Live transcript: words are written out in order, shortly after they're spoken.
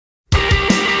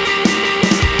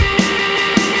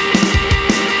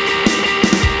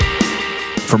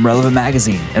From Relevant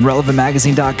Magazine and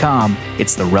RelevantMagazine.com,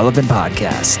 it's the Relevant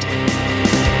Podcast.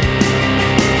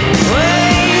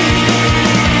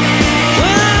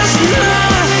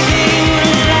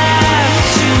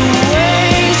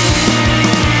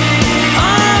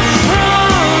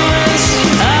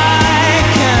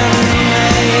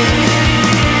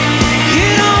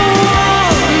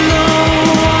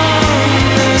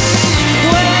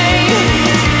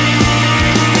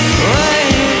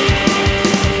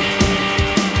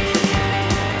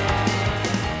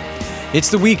 It's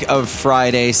the week of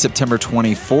Friday, September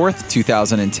 24th,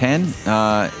 2010.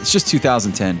 It's just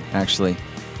 2010, actually.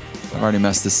 I've already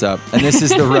messed this up. And this is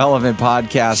the Relevant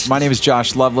Podcast. My name is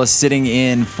Josh Lovelace, sitting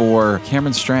in for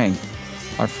Cameron Strang,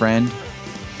 our friend,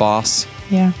 boss,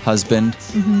 husband.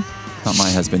 Mm-hmm. Not my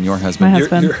husband, your husband. My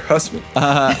husband. Your husband.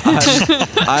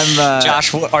 I'm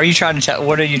Josh, what are you trying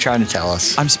to tell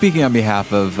us? I'm speaking on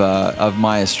behalf of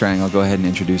Maya Strang. I'll go ahead and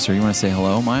introduce her. You want to say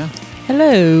hello, Maya?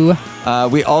 Hello.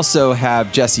 We also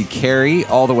have Jesse Carey,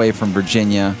 all the way from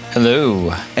Virginia.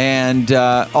 Hello. And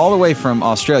all the way from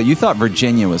Australia. You thought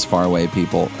Virginia was far away,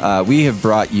 people. We have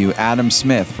brought you Adam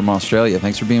Smith from Australia.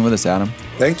 Thanks for being with us, Adam.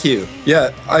 Thank you.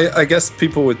 Yeah, I guess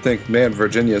people would think, man,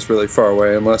 Virginia is really far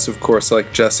away, unless, of course,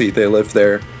 like Jesse, they live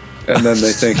there. And then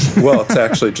they think, well, it's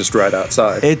actually just right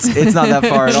outside. It's not that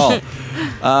far at all.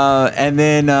 And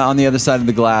then on the other side of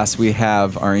the glass, we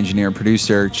have our engineer and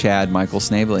producer, Chad Michael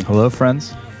Snavely. Hello,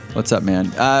 friends. What's up,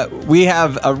 man? We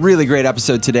have a really great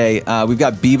episode today. We've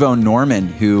got Bebo Norman,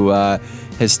 who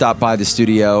has stopped by the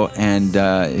studio and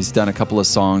has done a couple of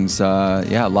songs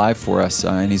live for us.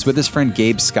 And he's with his friend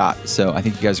Gabe Scott. So I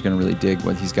think you guys are going to really dig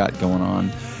what he's got going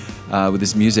on with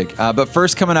his music. But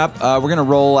first, coming up, we're going to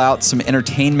roll out some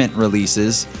entertainment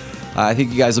releases. I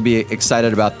think you guys will be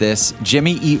excited about this.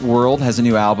 Jimmy Eat World has a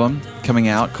new album coming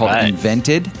out called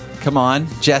Invented. Come on,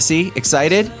 Jesse,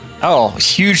 excited? Oh,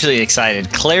 hugely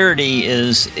excited. Clarity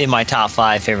is in my top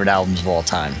 5 favorite albums of all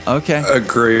time. Okay.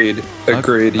 Agreed.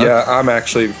 Okay. Yeah, I'm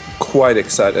actually quite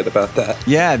excited about that.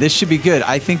 Yeah, this should be good.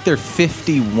 I think they're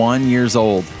 51 years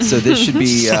old, so this should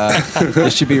be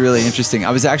this should be really interesting.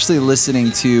 I was actually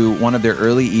listening to one of their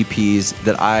early EPs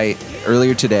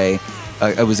earlier today.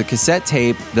 It was a cassette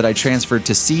tape that I transferred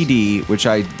to CD, which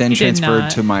I then transferred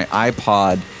to my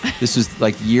iPod. This was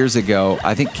like years ago.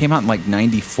 I think it came out in like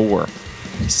 94.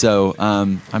 So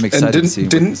I'm excited to see.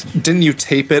 Didn't you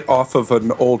tape it off of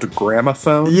an old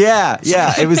gramophone? Yeah,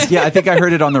 it was. Yeah, I think I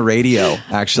heard it on the radio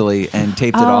actually, and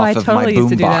taped it off of my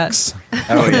boombox.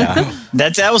 Oh yeah,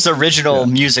 that was original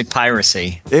music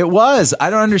piracy. It was. I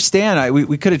don't understand.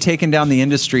 We could have taken down the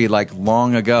industry like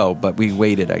long ago, but we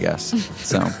waited, I guess.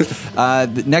 So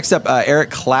next up,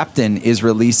 Eric Clapton is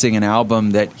releasing an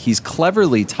album that he's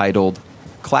cleverly titled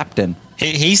Clapton.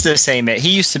 He's the same.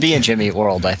 He used to be in Jimmy Eat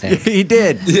World, I think. He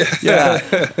did. Yeah.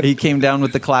 He came down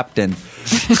with the Clapton.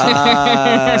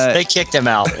 They kicked him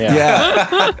out.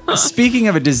 Yeah. Speaking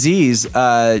of a disease,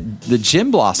 the Gin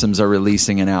Blossoms are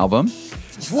releasing an album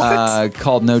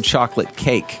called No Chocolate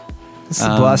Cake. This is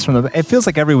a blast from the... It feels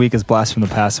like every week is blast from the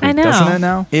past week, doesn't it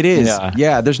now? It is.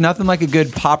 Yeah, there's nothing like a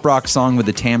good pop rock song with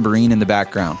a tambourine in the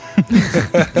background.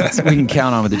 That's what we can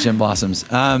count on with the Gin Blossoms.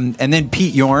 And then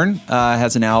Pete Yorn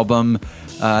has an album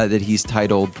that he's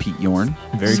titled Pete Yorn.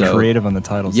 Very creative on the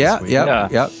titles this week.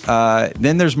 Yep.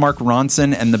 Then there's Mark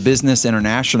Ronson and the Business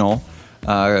International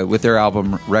with their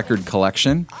album Record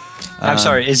Collection. I'm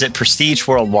sorry, is it Prestige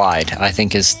Worldwide, I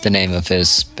think is the name of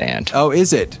his band. Oh,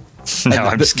 is it? No,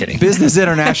 I'm just kidding. Business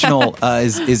International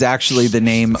is actually the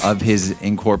name of his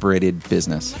incorporated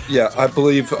business. Yeah, I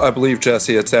believe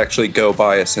Jesse, it's actually Go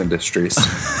Bias Industries.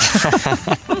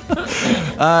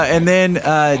 And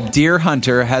then Deer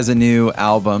Hunter has a new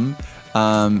album,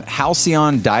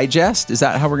 Halcyon Digest. Is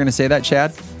that how we're going to say that,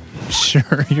 Chad?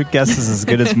 Sure, your guess is as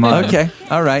good as mine. Okay,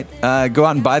 all right. Go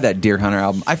out and buy that Deer Hunter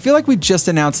album. I feel like we just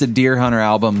announced a Deer Hunter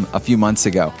album a few months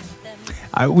ago.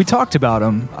 We talked about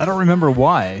him. I don't remember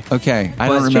why. Okay, I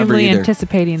don't remember either.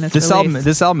 Anticipating this release.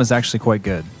 This album is actually quite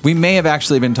good. We may have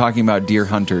actually been talking about Deer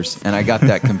Hunters, and I got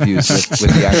that confused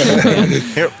with the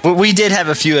actual band. We did have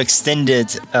a few extended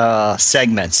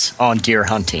segments on deer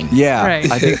hunting. Yeah,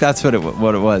 right. I think that's what it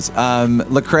was.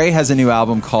 Lecrae has a new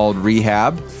album called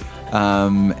Rehab,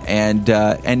 and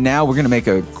now we're going to make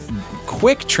a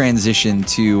quick transition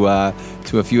to a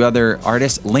few other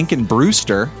artists. Lincoln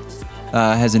Brewster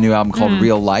has a new album called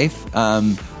Real Life.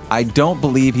 I don't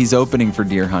believe he's opening for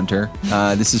Deer Hunter.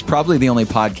 This is probably the only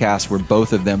podcast where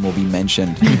both of them will be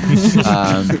mentioned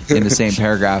in the same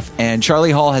paragraph. And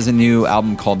Charlie Hall has a new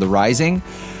album called The Rising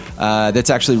that's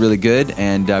actually really good,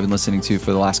 and I've been listening to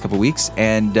for the last couple of weeks.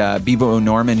 And Bebo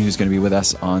Norman, who's going to be with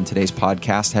us on today's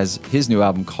podcast, has his new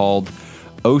album called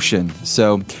Ocean.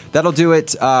 So that'll do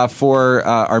it for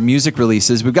our music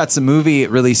releases. We've got some movie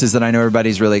releases that I know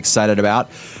everybody's really excited about.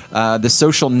 The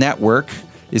Social Network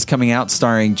is coming out,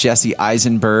 starring Jesse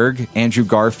Eisenberg, Andrew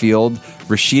Garfield,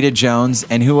 Rashida Jones,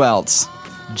 and who else?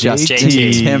 Justin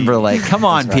Timberlake. Come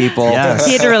on, people. Yes.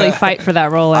 He had to really fight for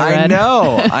that role, I read.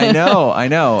 I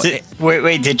know.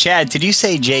 Wait, did you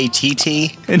say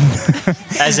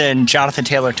JTT? As in Jonathan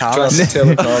Taylor Thomas? Jonathan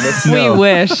Taylor Thomas. We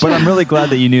wish. But I'm really glad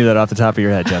that you knew that off the top of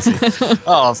your head, Jesse.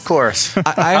 Oh, of course.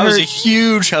 I was a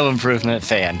huge Home Improvement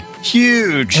fan.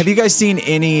 Huge. Have you guys seen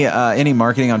any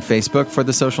marketing on Facebook for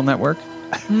the Social Network?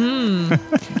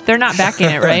 They're not backing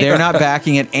it, right? They're not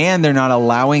backing it, and they're not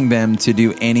allowing them to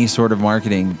do any sort of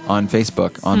marketing on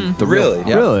Facebook. On the Really? Yep.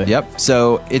 Really? Yep.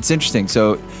 So it's interesting.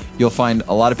 So you'll find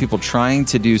a lot of people trying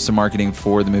to do some marketing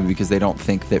for the movie because they don't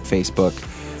think that Facebook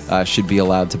should be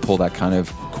allowed to pull that kind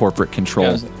of corporate control.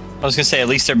 I was going to say, at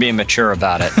least they're being mature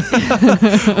about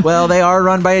it. Well, they are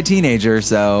run by a teenager,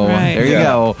 so Right. there you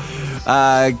go.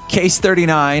 Case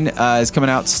 39 is coming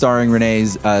out, starring Renee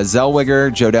Zellweger,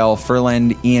 Jodelle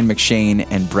Ferland, Ian McShane,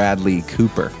 and Bradley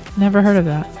Cooper. Never heard of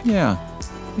that. Yeah.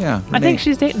 I think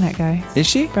she's dating that guy, Is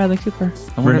she? Bradley Cooper. I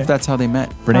wonder Renee- if that's how they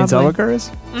met. Renee Probably. Zellweger is?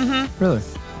 Mm-hmm. Really?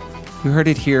 You heard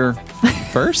it here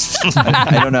first?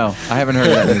 I don't know. I haven't heard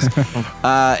that news.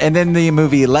 And then the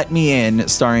movie Let Me In,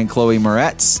 starring Chloe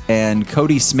Moretz and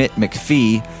Cody Smith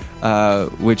McPhee,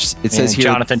 which it says here.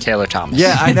 Jonathan Taylor Thomas.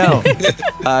 Yeah, I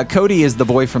know. Cody is the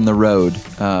boy from The Road.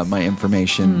 My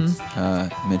information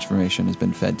has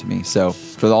been fed to me. So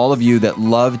for all of you that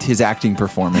loved his acting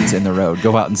performance in The Road,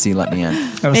 go out and see Let Me In.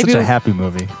 That was Maybe such a we- happy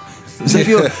movie. This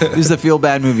is the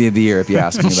feel-bad movie of the year, if you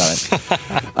ask me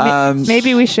about it.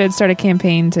 Maybe we should start a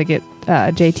campaign to get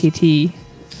JTT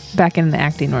back in the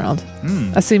acting world.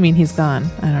 Assuming he's gone.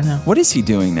 I don't know. What is he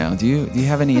doing now? Do you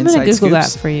have any I'm inside gonna Google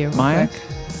scoops, that for you, real Maya? quick.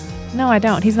 No, I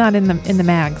don't. He's not in the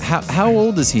mags. How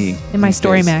old is he? In my these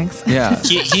story days? mags. Yeah.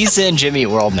 He's in Jimmy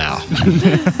World now.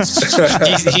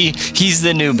 he's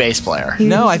the new bass player.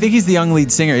 No, I think he's the young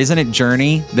lead singer. Isn't it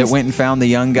Journey that went and found the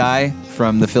young guy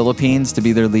from the Philippines to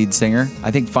be their lead singer?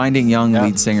 I think finding young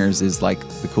lead singers is like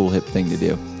the cool hip thing to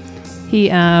do. He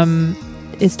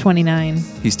is 29.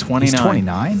 He's 29. He's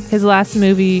 29? His last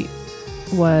movie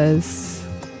was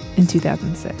in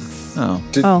 2006.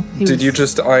 Oh. Did you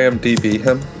just IMDb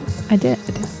him? I did.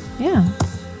 Yeah.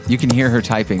 You can hear her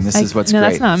typing. This is what's no,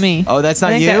 great. that's not me. Oh, that's I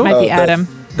not think you? That might be that- Adam.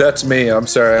 That's me. I'm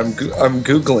sorry. I'm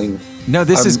Googling. No,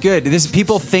 this is good.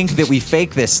 People think that we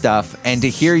fake this stuff, and to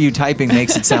hear you typing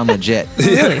makes it sound legit.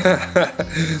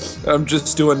 I'm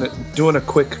just doing a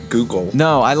quick Google.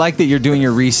 No, I like that you're doing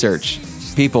your research.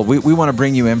 People, we want to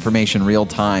bring you information real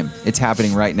time. It's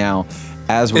happening right now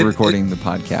as we're recording the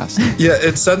podcast. Yeah,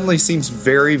 it suddenly seems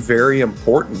very, very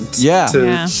important Yeah.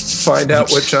 to find out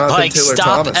what Jonathan Taylor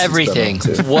stop Thomas everything. has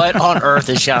been up to. What on earth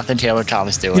is Jonathan Taylor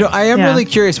Thomas doing? You know, I am Yeah. really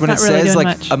curious when it Not really says doing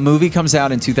like much. a movie comes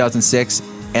out in 2006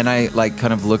 and I like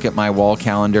kind of look at my wall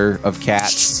calendar of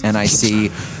Cats and I see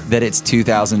that it's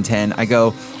 2010. I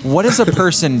go, what does a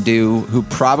person do who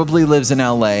probably lives in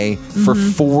LA for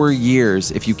 4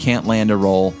 years if you can't land a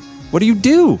role? What do you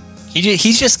do?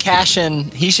 He's just cashing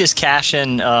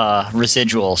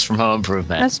residuals from Home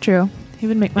Improvement. That's true. He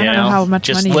would make. I don't You know how much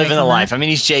just money. he'd living make the on life. that. I mean,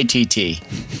 he's JTT.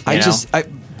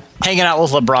 Hanging out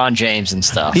with LeBron James and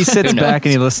stuff. He sits Who knows? back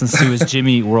and he listens to his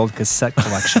Jimmy World cassette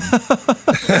collection.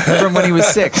 From when he was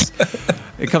 6.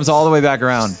 It comes all the way back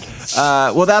around.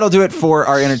 Well, that'll do it for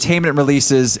our entertainment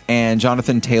releases and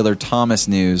Jonathan Taylor Thomas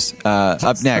news.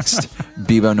 Up next,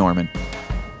 Bebo Norman.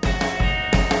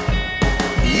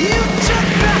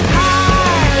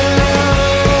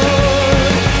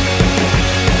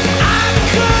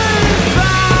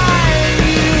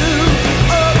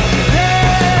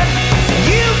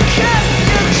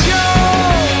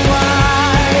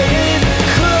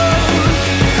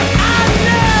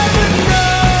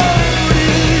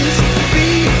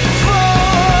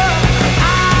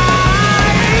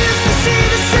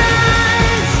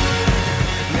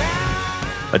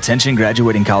 Attention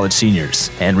graduating college seniors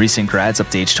and recent grads up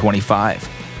to age 25.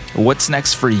 What's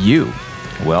next for you?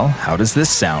 Well, how does this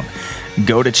sound?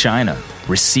 Go to China,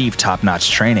 receive top-notch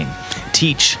training,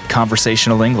 teach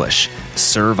conversational English,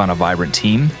 serve on a vibrant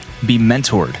team, be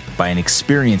mentored by an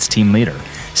experienced team leader,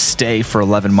 stay for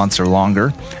 11 months or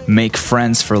longer, make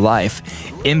friends for life,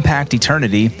 impact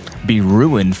eternity, be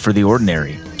ruined for the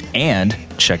ordinary. And,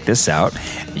 check this out,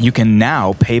 you can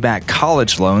now pay back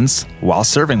college loans while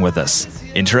serving with us.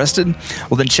 Interested?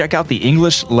 Well, then check out the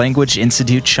English Language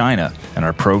Institute China and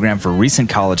our program for recent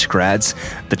college grads,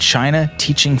 the China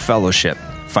Teaching Fellowship.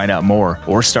 Find out more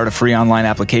or start a free online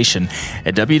application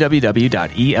at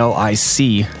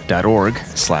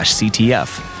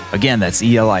www.elic.org/CTF. Again, that's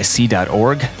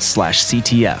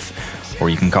elic.org/CTF. Or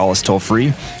you can call us toll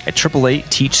free at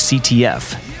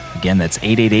 888-TEACH-CTF. Again, that's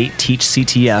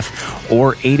 888-TEACH-CTF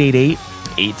or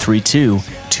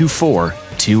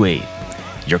 888-832-2428.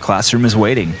 Your classroom is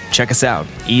waiting. Check us out,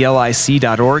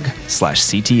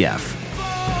 elic.org/CTF.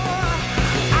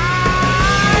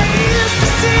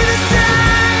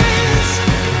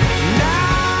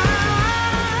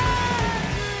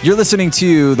 You're listening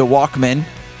to The Walkman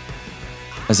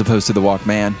as opposed to The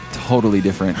Walkman. Totally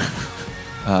different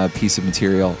piece of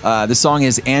material. The song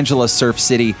is Angela Surf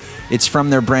City. It's from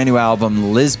their brand new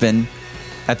album, Lisbon.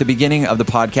 At the beginning of the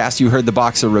podcast, you heard the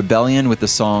Boxer Rebellion with the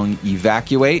song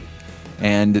Evacuate.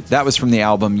 And that was from the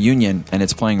album Union, and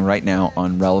it's playing right now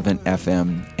on Relevant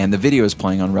FM, and the video is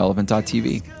playing on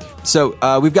Relevant.tv. So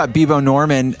we've got Bebo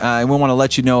Norman, and we want to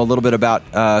let you know a little bit about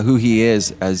who he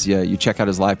is as you check out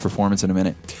his live performance in a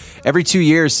minute. Every 2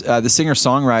 years, the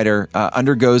singer-songwriter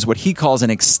undergoes what he calls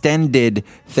an extended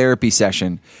therapy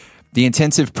session. The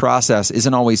intensive process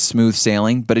isn't always smooth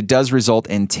sailing, but it does result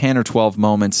in 10 or 12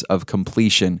 moments of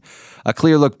completion. A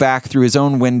clear look back through his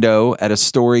own window at a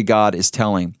story God is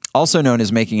telling, also known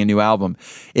as making a new album.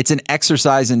 It's an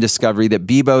exercise in discovery that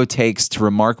Bebo takes to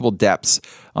remarkable depths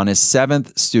on his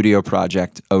 7th studio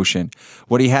project, Ocean.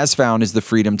 What he has found is the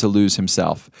freedom to lose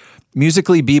himself.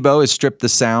 Musically, Bebo has stripped the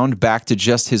sound back to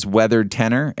just his weathered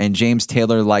tenor and James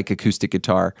Taylor-like acoustic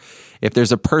guitar. If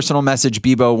there's a personal message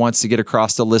Bebo wants to get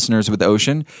across to listeners with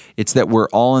Ocean, it's that we're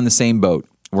all in the same boat.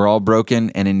 We're all broken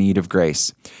and in need of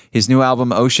grace. His new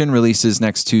album, Ocean, releases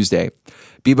next Tuesday.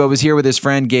 Bebo was here with his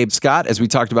friend Gabe Scott, as we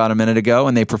talked about a minute ago,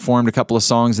 and they performed a couple of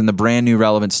songs in the brand new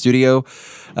Relevant studio.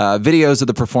 Videos of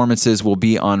the performances will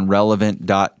be on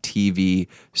Relevant.tv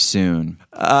soon.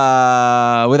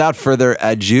 Without further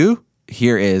ado,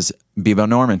 here is Bebo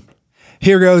Norman.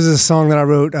 Here Goes is a song that I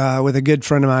wrote with a good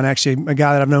friend of mine, actually, a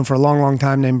guy that I've known for a long, long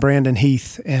time named Brandon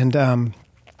Heath. And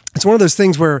it's one of those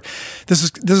things where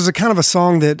this is a kind of a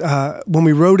song that when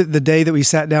we wrote it the day that we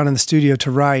sat down in the studio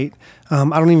to write, I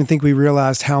don't even think we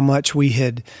realized how much we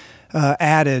had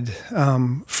added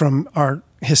from our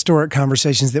historic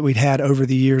conversations that we'd had over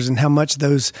the years and how much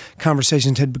those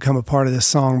conversations had become a part of this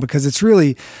song, because it's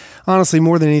really, honestly,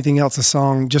 more than anything else, a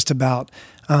song just about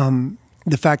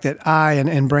the fact that I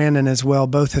and Brandon as well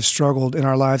both have struggled in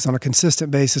our lives on a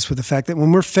consistent basis with the fact that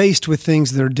when we're faced with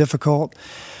things that are difficult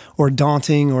or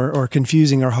daunting or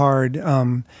confusing or hard,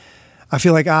 I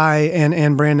feel like I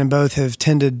and Brandon both have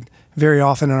tended very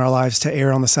often in our lives to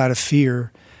err on the side of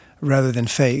fear rather than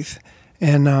faith.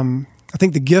 And I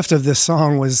think the gift of this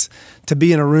song was to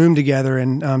be in a room together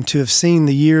and to have seen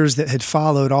the years that had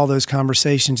followed all those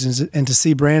conversations and to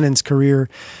see Brandon's career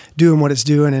doing what it's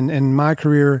doing and my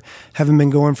career having been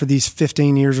going for these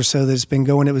 15 years or so that it's been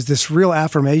going. It was this real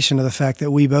affirmation of the fact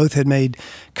that we both had made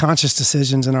conscious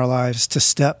decisions in our lives to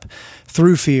step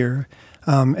through fear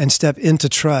and step into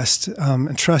trust,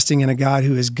 and trusting in a God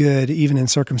who is good, even in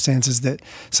circumstances that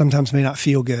sometimes may not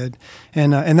feel good.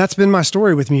 And that's been my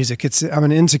story with music. I'm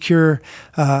an insecure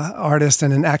artist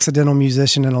and an accidental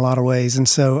musician in a lot of ways. And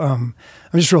so I'm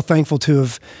just real thankful to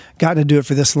have gotten to do it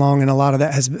for this long. And a lot of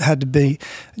that has had to be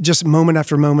just moment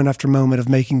after moment after moment of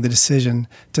making the decision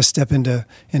to step into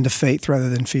faith rather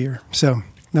than fear. So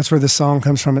that's where this song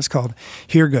comes from. It's called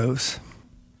Here Goes.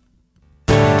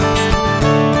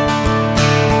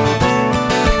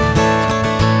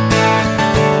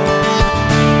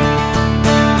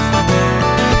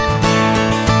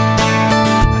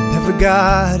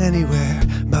 Got anywhere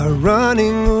by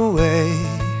running away.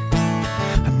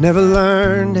 I never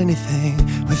learned anything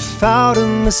without a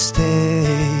mistake.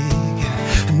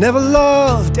 I never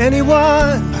loved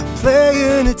anyone by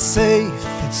playing it safe.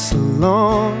 It's a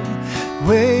long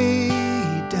way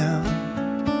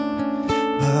down,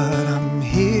 but I'm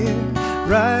here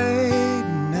right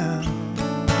now.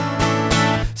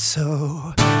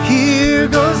 So here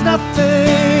goes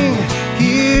nothing,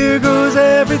 here goes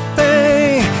everything.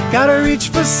 Gotta reach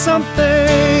for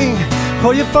something,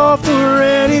 or you fall for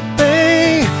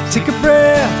anything. Take a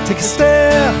breath, take a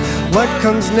step. What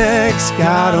comes next,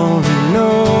 God only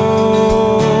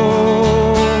knows.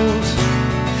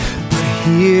 But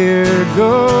here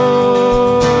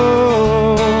goes.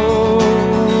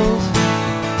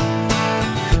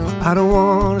 I don't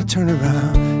want to turn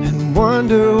around and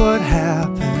wonder what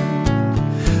happened.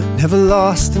 Never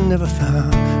lost and never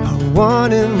found, are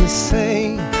one and the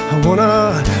same. I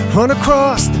wanna run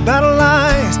across the battle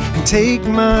lines and take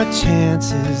my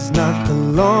chances, not the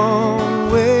long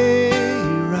way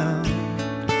around,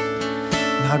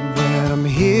 not when I'm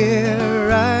here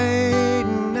right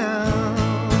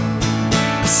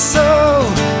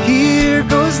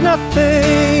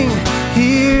nothing.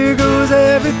 Here goes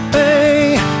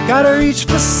everything. Gotta reach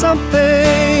for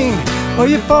something, or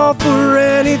you fall for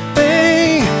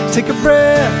anything. Take a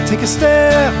breath, take a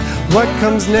step. What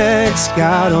comes next,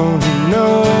 God only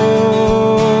knows.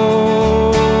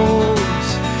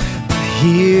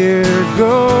 Here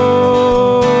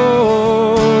goes.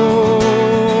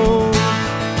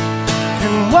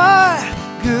 And what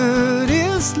good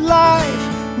is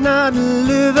life not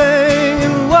living?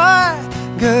 And what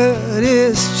good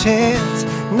is chance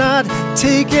not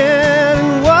taken?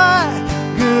 And what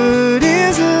good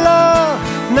is love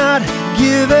not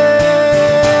given?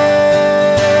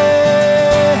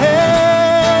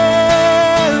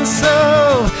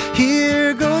 So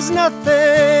here goes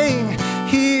nothing,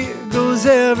 here goes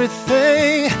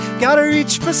everything. Gotta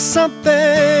reach for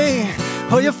something,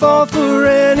 or you fall for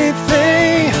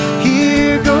anything.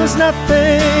 Here goes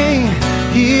nothing,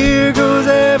 here goes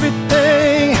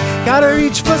everything. Gotta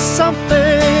reach for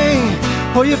something,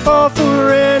 or you fall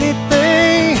for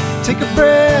anything. Take a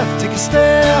breath, take a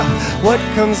step. What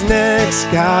comes next,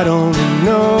 God only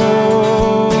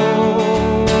knows.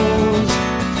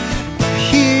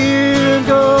 Here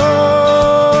goes.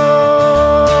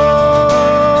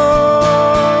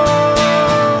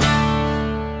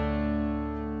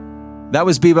 That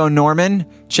was Bebo Norman.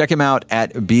 Check him out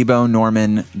at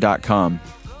bebonorman.com.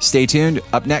 Stay tuned.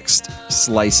 Up next,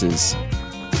 Slices.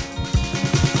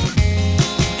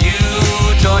 You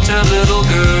taught a little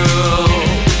girl,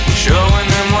 showing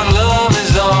them what love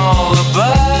is all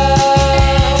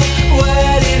about.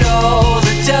 Where did all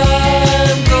the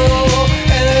time go?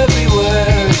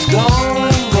 Everywhere it's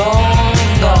gone, gone,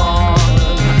 gone.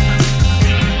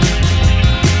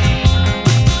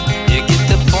 You get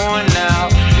the point now.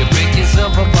 You pick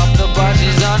yourself up off the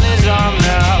bodies on his arm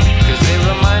now, 'cause they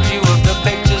remind you of the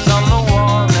pictures on the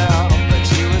wall now. But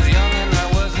she was young and I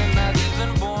wasn't not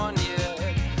even born yet.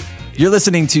 You're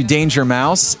listening to Danger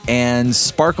Mouse and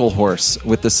Sparkle Horse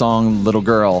with the song Little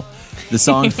Girl. The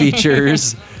song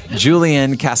features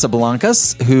Julian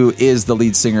Casablancas, who is the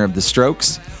lead singer of The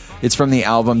Strokes. It's from the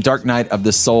album Dark Night of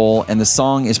the Soul, and the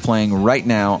song is playing right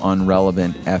now on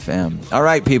Relevant FM. All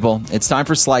right, people, it's time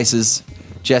for Slices.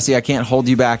 Jesse, I can't hold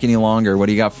you back any longer. What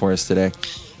do you got for us today?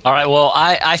 All right. Well,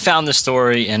 I found this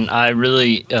story, and I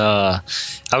really I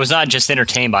was not just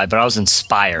entertained by it, but I was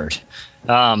inspired.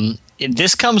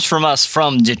 This comes from us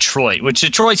from Detroit, which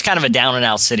Detroit's kind of a down and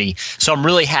out city. So I'm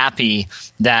really happy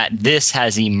that this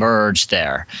has emerged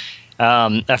there.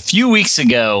 A few weeks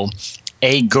ago,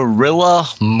 a guerrilla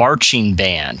marching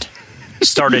band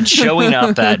started showing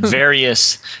up at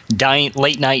various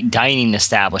late night dining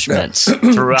establishments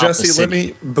throughout Jesse, the city.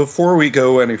 let me, before we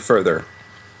go any further,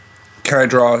 can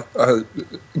I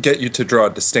get you to draw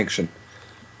a distinction?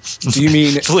 Do you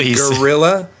mean Please.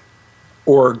 gorilla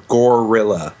or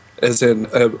gorilla? As in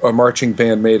a marching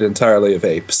band made entirely of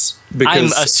apes?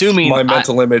 Because I'm assuming my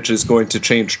mental image is going to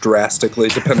change drastically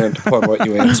depending upon what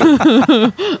you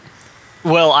answer.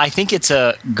 Well, I think it's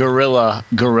a gorilla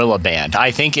band. I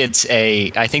think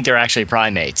they're actually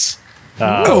primates.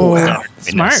 Oh, wow.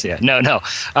 Smart. Yeah. No.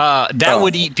 That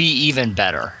would be even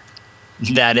better.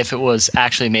 That if it was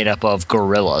actually made up of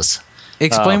gorillas.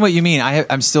 Explain what you mean.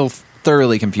 I'm still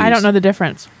thoroughly confused. I don't know the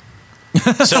difference.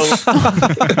 So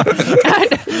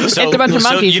It's a bunch of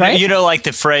monkeys, right? You know, like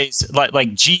the phrase, like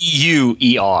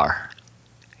GUER,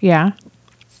 Yeah.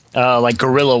 like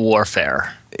guerrilla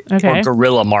warfare. Okay. Or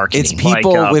guerrilla marketing. It's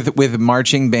people like, with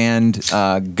marching band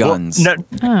guns. No,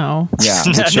 Oh. Yeah,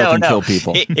 that show can kill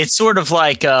people. It's sort of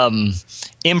like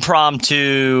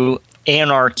impromptu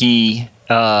anarchy.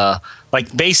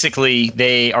 Like basically,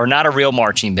 they are not a real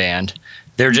marching band.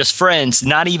 They're just friends.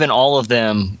 Not even all of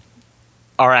them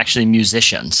are actually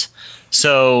musicians.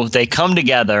 So they come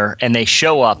together and they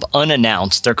show up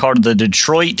unannounced. They're called the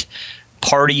Detroit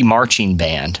Party Marching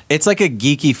Band. It's like a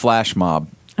geeky flash mob.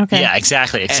 Okay. Yeah,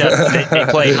 exactly. Except they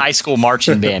play high school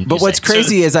marching band. But what's music.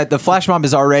 crazy is that the flash mob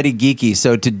is already geeky,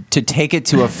 so to take it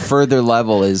to a further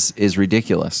level is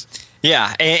ridiculous.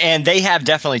 Yeah, and they have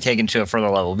definitely taken to a further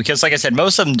level because, like I said,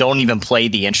 most of them don't even play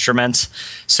the instruments.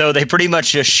 So they pretty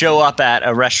much just show up at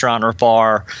a restaurant or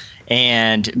bar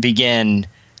and begin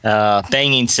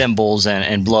banging cymbals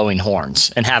and blowing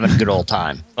horns and having a good old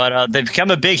time. But they've become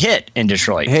a big hit in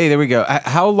Detroit. Hey, there we go.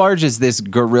 How large is this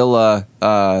guerrilla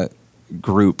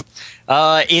group?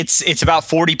 It's about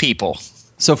 40 people.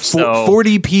 So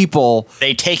 40 people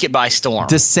They take it by storm.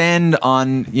 descend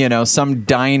on, some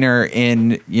diner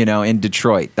in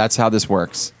Detroit. That's how this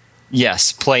works.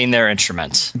 Yes, playing their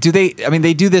instruments. They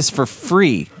do this for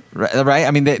free, right? I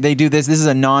mean, they do this. This is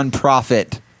a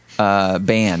non-profit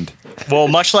band. Well,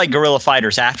 much like guerrilla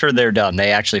fighters, after they're done,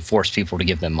 they actually force people to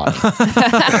give them money.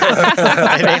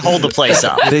 They hold the place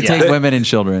up. They take women and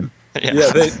children.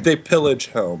 Yeah, they pillage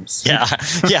homes.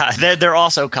 Yeah, they're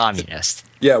also communist.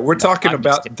 Yeah, we're talking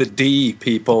about the D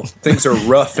people. Things are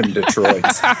rough in Detroit.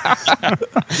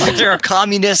 There are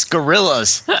communist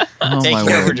guerrillas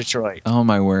taking over Detroit. Oh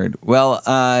my word. Well,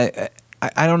 I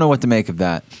don't know what to make of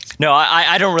that. No,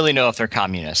 I don't really know if they're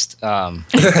communist. No,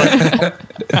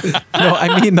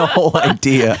 I mean the whole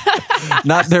idea,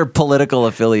 not their political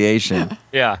affiliation.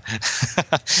 Yeah.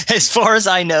 As far as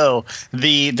I know,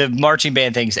 the marching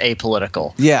band thing's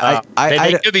apolitical. Yeah,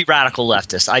 they could be radical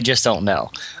leftists. I just don't know.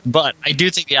 But I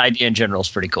do think the idea in general is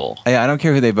pretty cool. I don't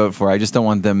care who they vote for. I just don't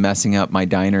want them messing up my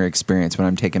diner experience when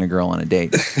I'm taking a girl on a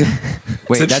date.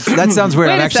 Wait, that sounds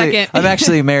weird. I'm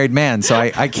actually a married man, so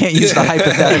I can't use the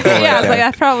hypothetical. Yeah, I was like,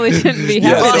 that probably shouldn't be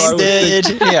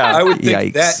happening. I would think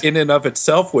Yikes. that in and of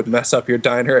itself would mess up your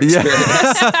diner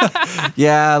experience.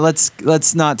 Yeah,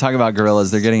 let's not talk about gorillas.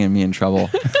 They're getting me in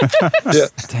trouble. Yeah.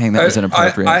 Dang, that was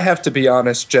inappropriate. I have to be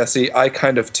honest, Jesse. I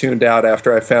kind of tuned out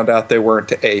after I found out they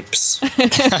weren't apes.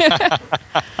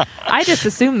 I just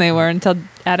assumed they were until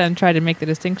Adam tried to make the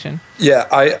distinction.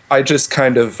 Yeah, I just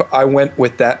kind of I went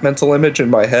with that mental image in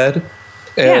my head,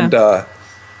 and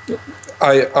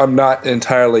I'm not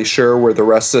entirely sure where the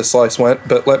rest of the slice went.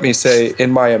 But let me say,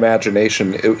 in my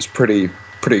imagination, it was pretty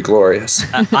glorious.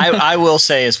 I will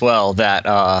say as well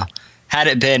that had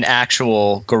it been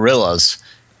actual gorillas,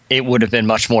 it would have been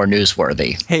much more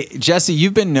newsworthy. Hey, Jesse,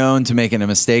 you've been known to making a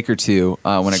mistake or two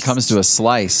when it comes to a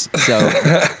slice. So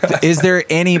is there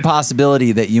any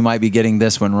possibility that you might be getting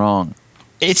this one wrong?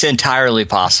 It's entirely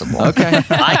possible. Okay.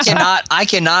 I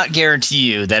cannot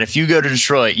guarantee you that if you go to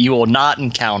Detroit, you will not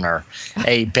encounter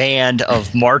a band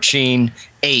of marching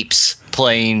apes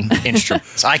playing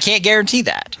instruments. I can't guarantee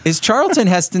that. Is Charlton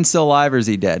Heston still alive or is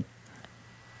he dead?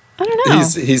 I don't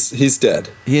know. He's dead.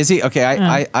 Is he? Okay,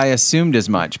 I assumed as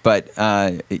much, but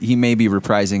he may be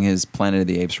reprising his Planet of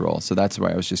the Apes role, so that's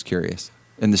why I was just curious.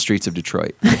 In the streets of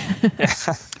Detroit.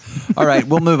 All right,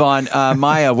 we'll move on.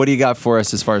 Maya, what do you got for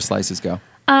us as far as slices go?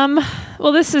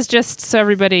 Well, this is just so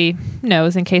everybody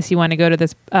knows in case you want to go to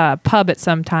this pub at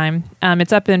some time.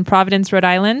 It's up in Providence, Rhode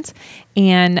Island,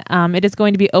 and it is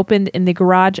going to be opened in the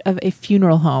garage of a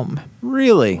funeral home.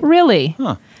 Really? Really?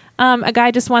 Huh. A guy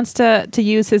just wants to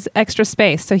use his extra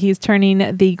space, so he's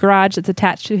turning the garage that's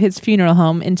attached to his funeral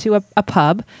home into a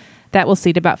pub that will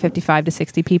seat about 55 to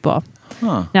 60 people.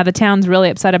 Huh. Now, the town's really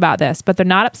upset about this, but they're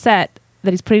not upset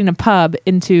that he's putting a pub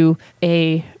into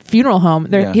a funeral home.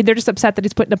 They're just upset that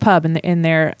he's putting a pub in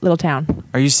their little town.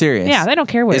 Are you serious? Yeah, they don't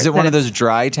care what. Is it one of those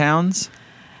dry towns?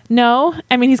 No.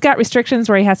 I mean, he's got restrictions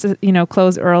where he has to,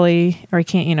 close early or he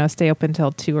can't, stay open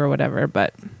till 2 or whatever,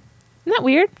 but isn't that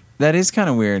weird? That is kind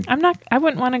of weird. I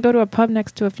wouldn't want to go to a pub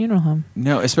next to a funeral home.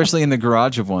 No, especially in the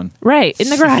garage of one. Right, in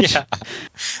the garage. Yeah.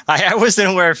 I wasn't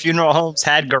aware funeral homes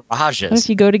had garages. What if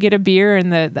you go to get a beer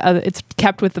and the other, it's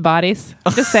kept with the bodies?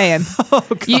 Just saying.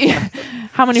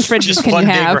 How many fridges Just can one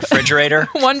you have? big refrigerator.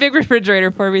 One big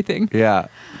refrigerator for everything. Yeah.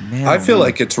 Man, I feel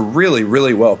like it's really,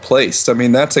 really well placed. I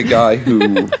mean, that's a guy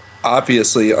who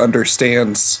obviously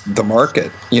understands the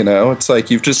market. It's like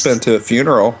you've just been to a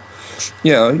funeral.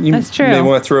 You That's true. may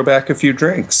want to throw back a few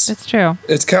drinks. That's true.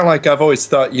 It's kind of like I've always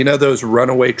thought, those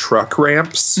runaway truck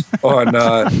ramps on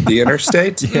the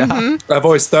interstate? Yeah. Mm-hmm. I've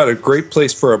always thought a great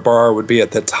place for a bar would be at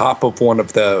the top of one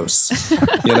of those,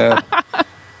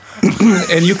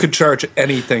 And you could charge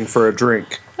anything for a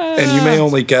drink. And you may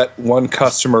only get one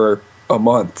customer a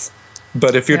month.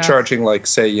 But if you're charging, like,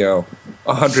 say,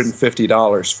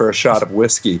 $150 for a shot of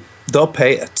whiskey, they'll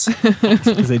pay it.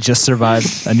 Because they just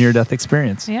survived a near-death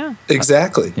experience. Yeah.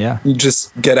 Exactly. Yeah. You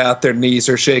just get out, their knees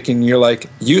are shaking, and you're like,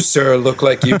 you, sir, look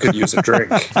like you could use a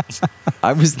drink.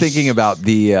 I was thinking about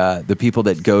the people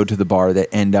that go to the bar that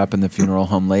end up in the funeral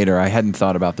home later. I hadn't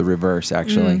thought about the reverse,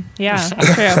 actually. Yeah,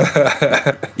 that's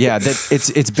true. Yeah,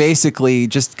 it's basically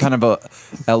just kind of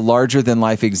a larger than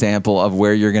life example of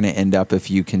where you're going to end up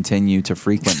if you continue to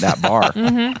frequent that bar.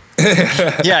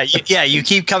 You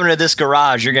keep coming to this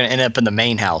garage, you're going to end up in the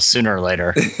main house sooner or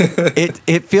later.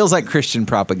 It feels like Christian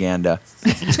propaganda.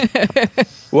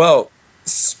 Well,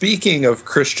 speaking of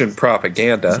Christian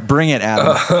propaganda, Bring it,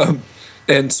 Adam.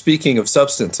 and speaking of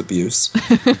substance abuse,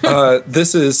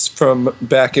 this is from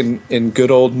back in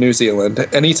good old New Zealand.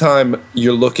 Anytime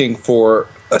you're looking for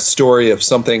a story of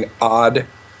something odd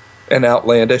and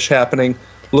outlandish happening,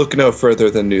 look no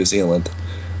further than New Zealand.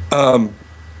 A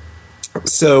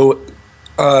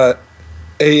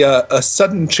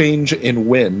sudden change in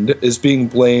wind is being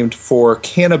blamed for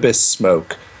cannabis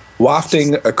smoke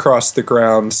wafting across the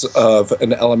grounds of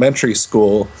an elementary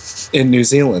school in New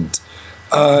Zealand.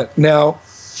 Now,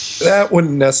 that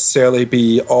wouldn't necessarily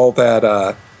be all that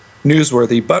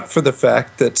newsworthy, but for the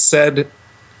fact that said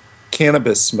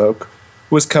cannabis smoke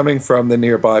was coming from the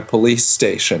nearby police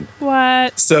station.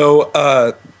 What? So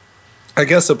I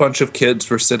guess a bunch of kids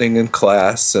were sitting in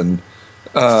class, and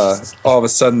all of a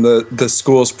sudden the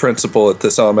school's principal at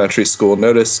this elementary school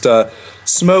noticed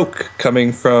smoke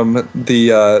coming from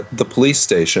the police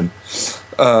station.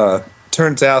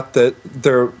 Turns out that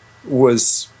there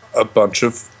was a bunch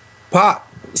of pot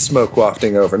smoke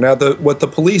wafting over. Now, what the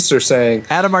police are saying...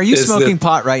 Adam, are you smoking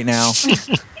pot right now?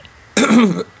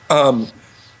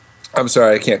 I'm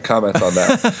sorry, I can't comment on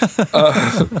that.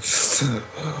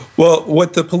 Well,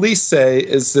 what the police say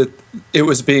is that it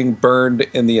was being burned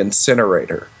in the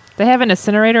incinerator. They have an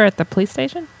incinerator at the police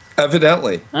station?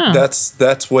 Evidently, Oh.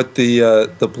 that's what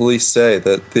the police say,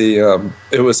 that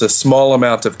it was a small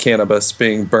amount of cannabis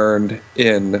being burned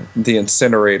in the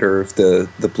incinerator of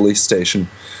the police station.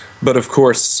 But of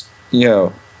course,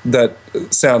 that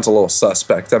sounds a little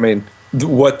suspect. I mean,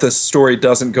 what the story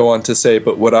doesn't go on to say,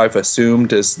 but what I've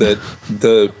assumed is that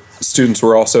the students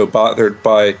were also bothered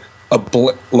by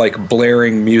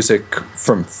blaring music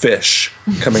from Fish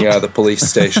coming out of the police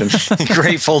station.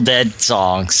 Grateful Dead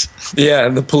songs. Yeah,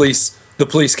 and the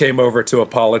police came over to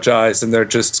apologize, and they're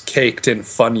just caked in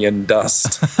Funyun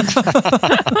dust.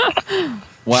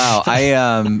 Wow, I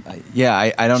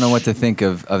don't know what to think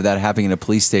of that happening in a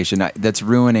police station. That's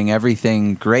ruining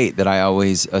everything great that I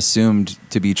always assumed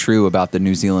to be true about the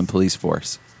New Zealand police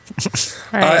force.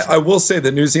 Right. I will say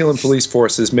the New Zealand police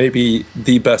force is maybe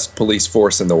the best police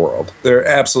force in the world. They're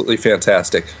absolutely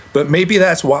fantastic. But maybe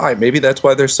that's why. Maybe that's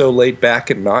why they're so laid back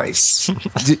and nice.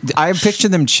 I picture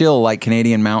them chill like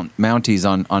Canadian Mounties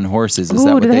on horses. Is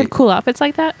that Ooh, what do they have cool outfits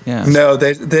like that? Yeah. No,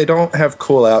 they don't have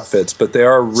cool outfits, but they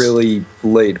are really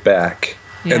laid back.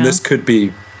 Yeah. And this could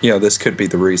be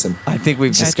the reason. I think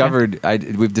we've discovered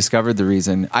the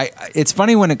reason. It's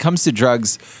funny when it comes to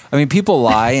drugs. I mean, people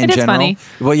lie in It is general. funny.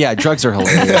 Well, yeah, drugs are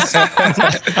hilarious.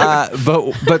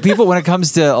 But people, when it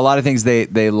comes to a lot of things,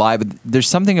 they lie. But there's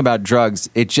something about drugs.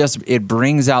 It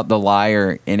brings out the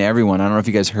liar in everyone. I don't know if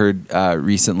you guys heard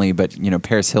recently, but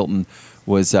Paris Hilton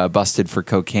was busted for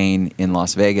cocaine in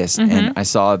Las Vegas, and I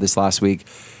saw this last week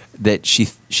that she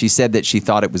said that she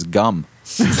thought it was gum.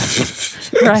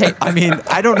 Right. I mean,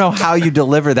 I don't know how you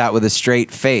deliver that with a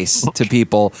straight face to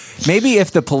people. Maybe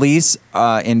if the police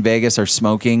in Vegas are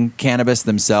smoking cannabis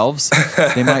themselves,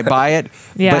 they might buy it.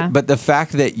 Yeah. But the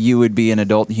fact that you would be an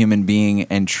adult human being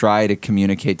and try to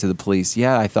communicate to the police,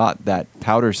 I thought that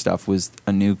powder stuff was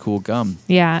a new cool gum.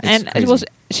 Yeah. It's And crazy.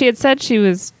 she had said she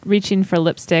was reaching for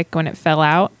lipstick when it fell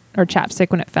out, or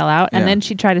chapstick when it fell out, and Yeah. then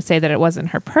she tried to say that it wasn't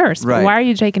her purse. Right. But why are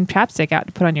you taking chapstick out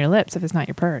to put on your lips if it's not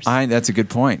your purse? That's a good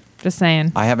point. Just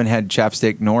saying. I haven't had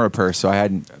chapstick nor a purse, so I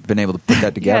hadn't been able to put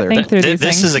that together. think through these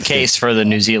This things. is a case for the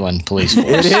New Zealand police force.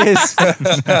 It is.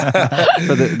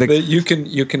 For That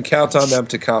you can count on them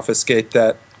to confiscate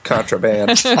that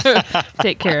contraband.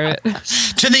 Take care of it.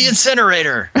 To the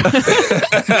incinerator.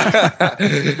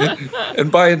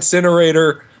 And by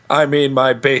incinerator, I mean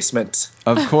my basement.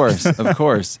 Of course.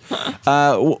 What's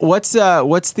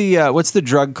the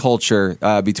drug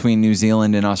culture between New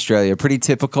Zealand and Australia? Pretty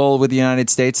typical with the United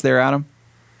States there, Adam?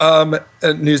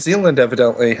 New Zealand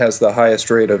evidently has the highest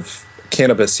rate of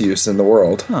cannabis use in the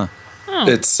world. Huh.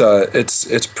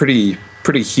 It's pretty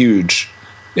huge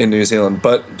in New Zealand,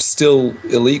 but still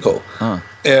illegal. Huh.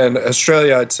 And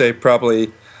Australia, I'd say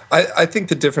probably. I think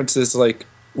the difference is like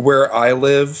where I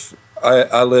live.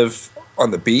 I live on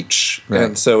the beach, Right.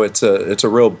 and so it's a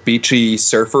real beachy,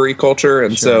 surfery culture.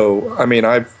 And so, I mean,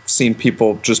 I've seen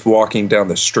people just walking down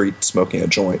the street smoking a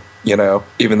joint.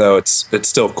 Even though it's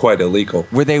still quite illegal.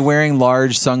 Were they wearing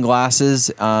large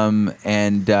sunglasses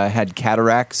and had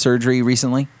cataract surgery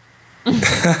recently?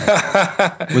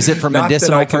 Was it for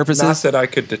medicinal purposes? Not that I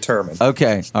could determine.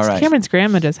 Okay, all right. Cameron's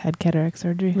grandma just had cataract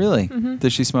surgery. Really?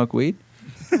 Does she smoke weed?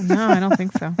 No, I don't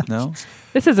think so. No.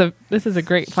 This is a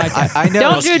great podcast. I know.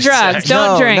 Don't do drugs.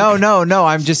 Don't drink. No.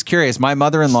 I'm just curious. My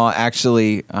mother-in-law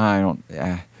actually,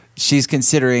 she's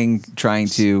considering trying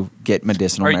to get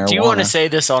medicinal marijuana. Do you want to say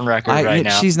this on record right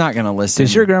now? She's not going to listen.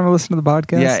 Does your grandma listen to the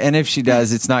podcast? Yeah, and if she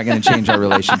does, it's not going to change our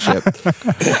relationship.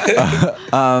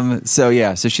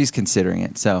 So she's considering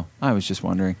it. So I was just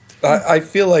wondering. I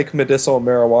feel like medicinal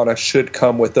marijuana should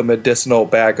come with a medicinal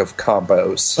bag of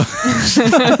combos.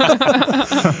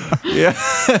 Yeah.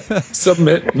 Some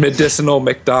medicinal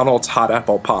McDonald's hot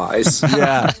apple pies.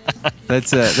 Yeah,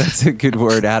 that's a good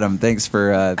word, Adam. Thanks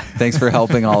for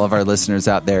helping all of our listeners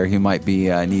out there who might be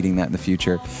needing that in the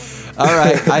future. All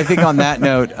right. I think on that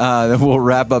note, we'll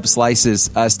wrap up Slices.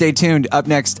 Stay tuned. Up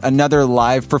next, another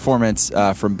live performance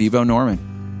from Bebo Norman.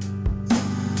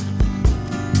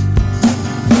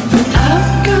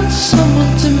 I've got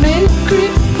someone to make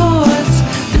reports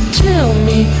that tell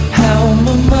me how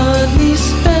my money's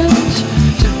spent,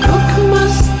 to book my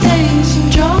stays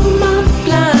and draw my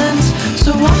blinds,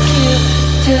 so I can't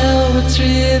tell what's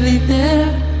really there.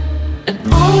 And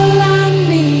all I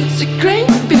need's a great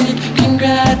big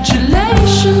congratulations.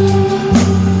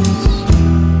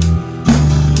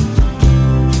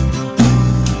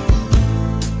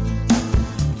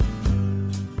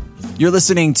 You're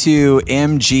listening to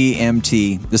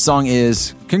MGMT. The song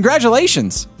is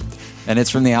Congratulations, and it's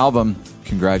from the album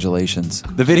Congratulations.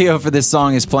 The video for this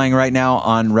song is playing right now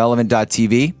on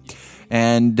relevant.tv.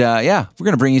 And we're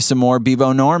going to bring you some more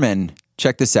Bebo Norman.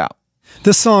 Check this out.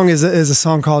 This song is a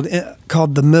song called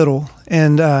The Middle,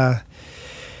 and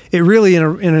it really,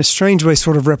 in a strange way,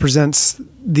 sort of represents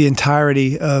the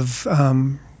entirety of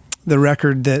the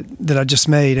record that I just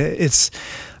made.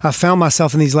 I found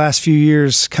myself in these last few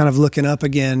years kind of looking up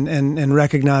again and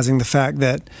recognizing the fact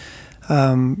that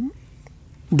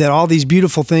that all these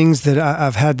beautiful things that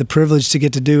I've had the privilege to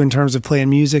get to do in terms of playing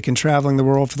music and traveling the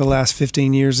world for the last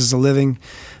 15 years as a living,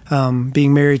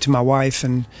 being married to my wife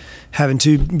and having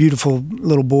two beautiful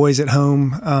little boys at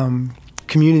home,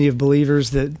 community of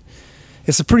believers, that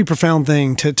it's a pretty profound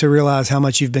thing to realize how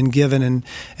much you've been given,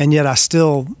 and yet I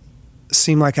still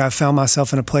seem like I've found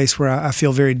myself in a place where I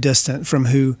feel very distant from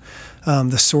who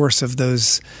the source of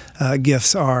those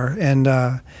gifts are, and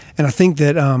I think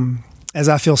that as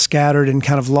I feel scattered and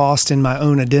kind of lost in my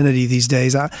own identity these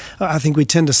days, I think we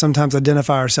tend to sometimes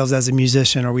identify ourselves as a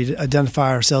musician, or we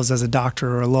identify ourselves as a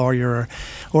doctor or a lawyer,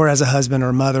 or as a husband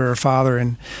or mother or father,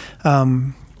 and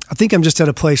I think I'm just at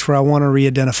a place where I want to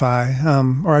re-identify,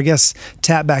 or I guess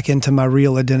tap back into my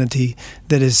real identity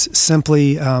that is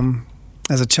simply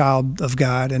as a child of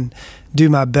God, and do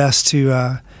my best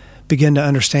to begin to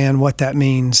understand what that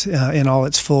means in all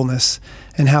its fullness,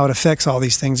 and how it affects all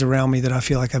these things around me that I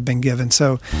feel like I've been given.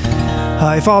 So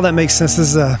if all that makes sense, this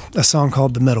is a song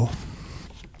called The Middle.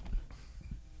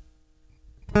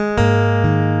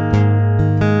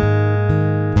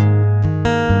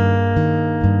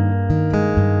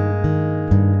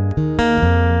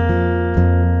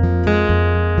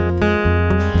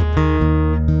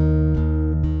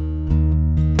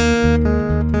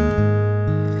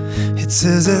 It's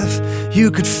as if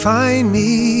you could find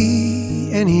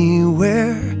me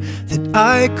anywhere that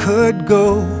I could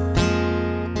go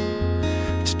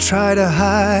to try to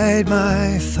hide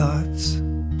my thoughts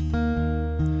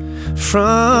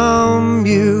from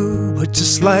you. But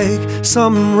just like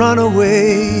some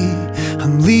runaway,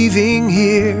 I'm leaving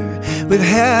here with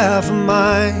half a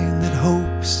mind that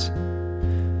hopes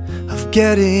of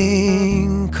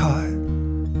getting caught,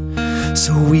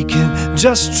 so we can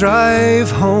just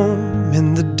drive home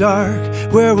in the dark,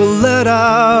 where we'll let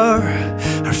our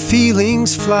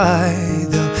feelings fly.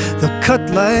 They'll cut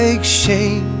like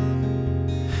shame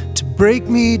to break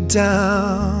me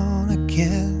down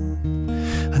again,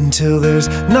 until there's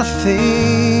nothing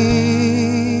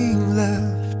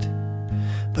left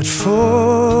but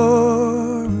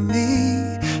for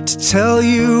me to tell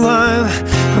you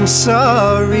I'm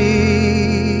sorry.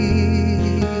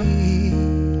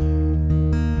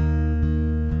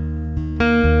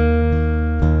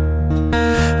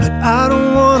 I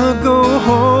don't wanna go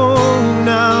home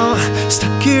now,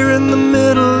 stuck here in the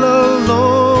middle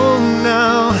alone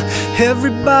now.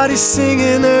 Everybody's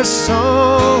singing their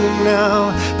song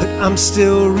now, but I'm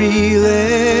still reeling.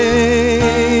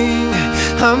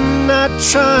 I'm not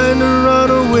trying to run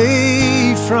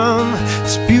away from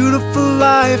this beautiful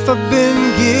life I've been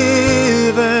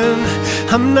given.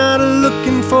 I'm not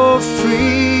looking for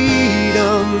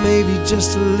freedom, maybe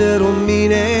just a little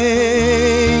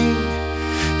meaning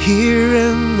here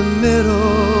in the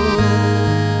middle.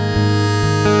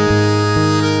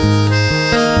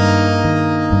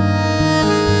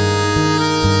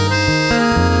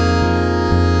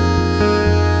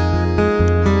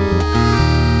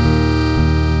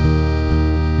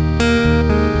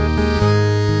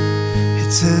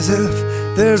 It's as if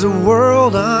there's a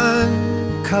world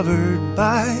uncovered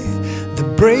by the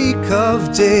break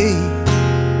of day,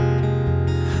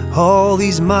 all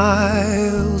these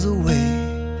miles away.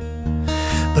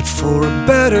 But for a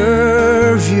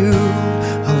better view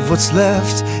of what's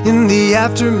left in the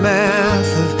aftermath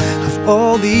of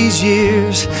all these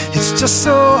years, it's just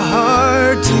so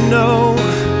hard to know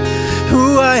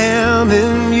who I am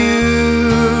in you.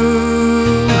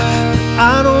 But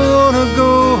I don't wanna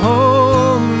go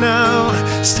home now,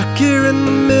 stuck here in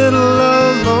the middle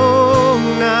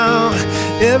alone now.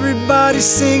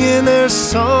 Everybody's singing their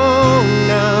song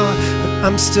now, but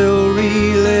I'm still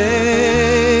reeling.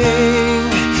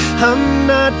 I'm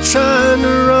not trying to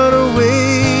run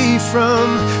away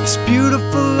from this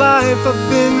beautiful life I've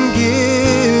been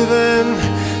given.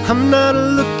 I'm not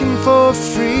looking for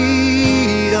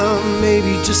freedom,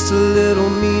 maybe just a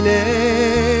little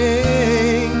meaning.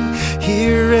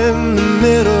 Here in the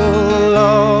middle,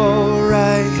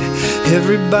 alright.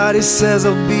 Everybody says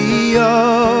I'll be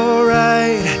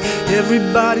alright.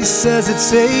 Everybody says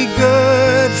it's a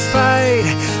good fight.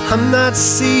 I'm not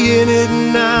seeing it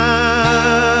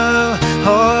now.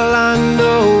 All I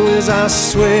know is I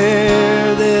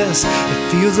swear this,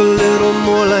 it feels a little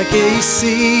more like a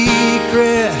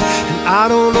secret. And I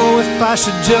don't know if I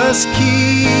should just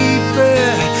keep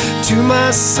it to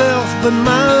myself. But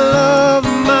my love,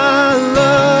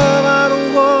 I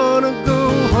don't wanna go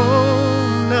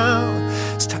home now.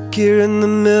 Stuck here in the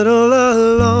middle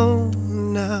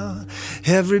alone now.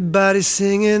 Everybody's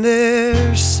singing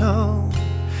their song,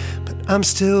 but I'm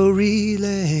still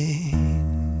reeling.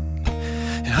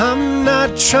 I'm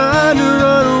not trying to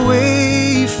run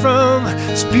away from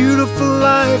this beautiful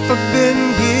life I've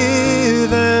been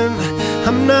given.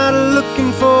 I'm not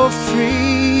looking for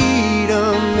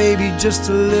freedom, maybe just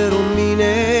a little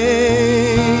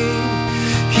meaning.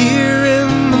 Here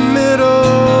in the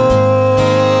middle,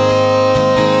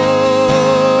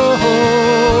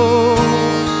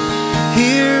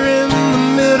 here in the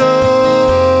middle.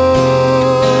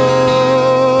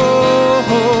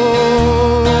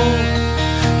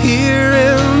 Here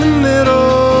in the middle,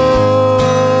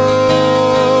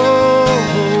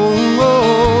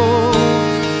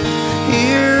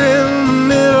 here in the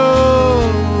middle,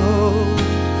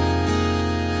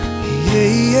 yeah,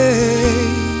 yeah,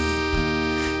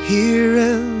 here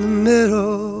in the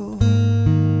middle.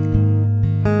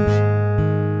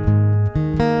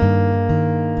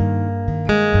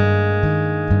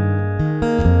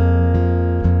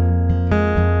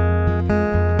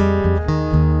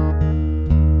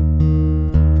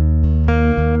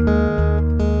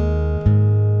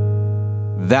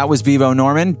 That was Bebo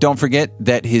Norman. Don't forget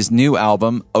that his new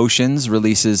album, Oceans,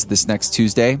 releases this next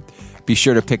Tuesday. Be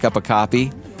sure to pick up a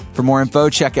copy. For more info,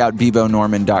 check out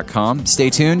bebonorman.com. Stay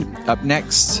tuned. Up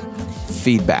next,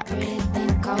 feedback.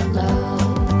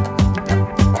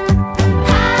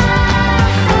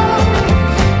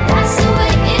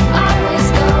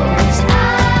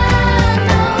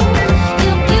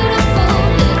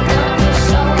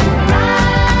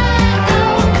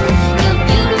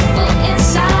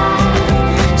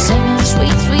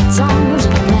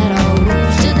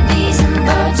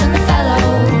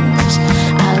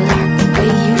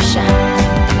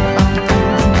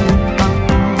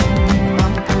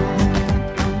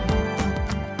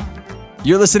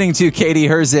 You're listening to Katie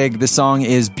Herzig. The song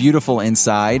is Beautiful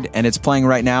Inside, and it's playing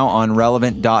right now on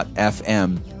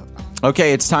relevant.fm.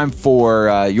 Okay, it's time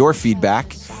for your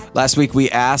feedback. Last week we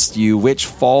asked you which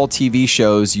fall TV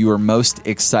shows you were most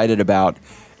excited about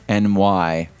and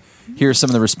why. Here are some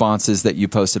of the responses that you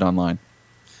posted online.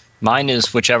 Mine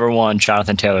is whichever one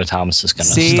Jonathan Taylor Thomas is going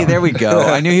to See, start. there we go.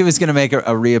 I knew he was going to make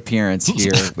a reappearance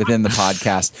here within the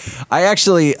podcast. I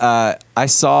actually, I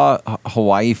saw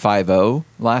Hawaii Five-0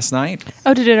 last night.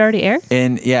 Oh, did it already air?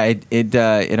 And yeah, it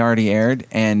already aired.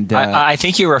 And I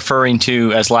think you're referring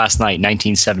to as last night,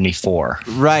 1974.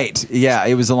 Right. Yeah,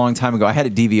 it was a long time ago. I had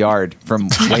it DVR'd from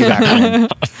way back when.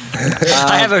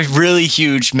 I have a really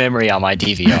huge memory on my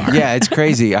DVR. Yeah, it's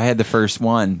crazy. I had the first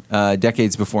one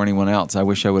decades before anyone else. I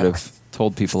wish I would have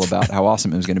told people about how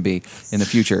awesome it was going to be in the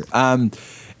future. And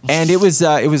it was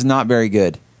not very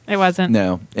good. It wasn't.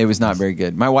 No, it was not very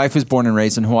good. My wife was born and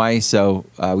raised in Hawaii, so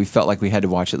we felt like we had to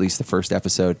watch at least the first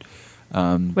episode.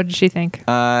 What did she think?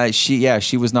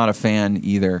 She was not a fan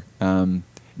either. Did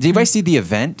anybody see The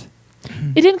Event?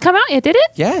 It didn't come out yet, did it?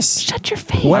 Yes. Shut your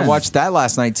face. I watched that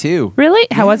last night too. Really?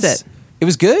 How was Yes. it? It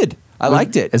was good. I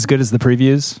liked it. As good as the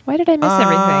previews? Why did I miss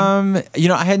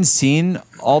everything? I hadn't seen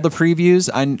all the previews.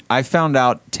 I found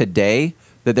out today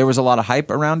that there was a lot of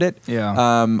hype around it.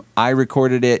 Yeah. I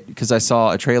recorded it because I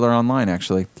saw a trailer online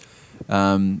actually,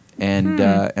 and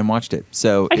watched it.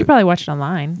 So I should probably watch it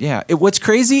online. yeah. What's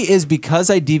crazy is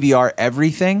because I DVR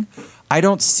everything, I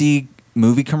don't see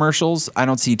movie commercials. I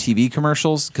don't see TV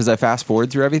commercials because I fast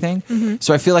forward through everything.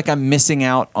 So I feel like I'm missing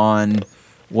out on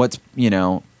what's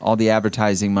all the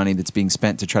advertising money that's being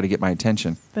spent to try to get my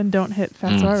attention. Then don't hit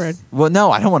fast forward. Well,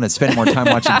 no, I don't want to spend more time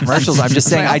watching commercials. I'm just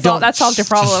saying That solves your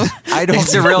problem. I don't.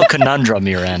 It's a real conundrum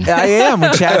you're in. I am.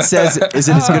 When Chad says, "Is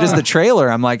it as good as the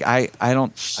trailer?" I'm like, I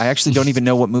actually don't even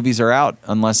know what movies are out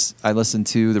unless I listen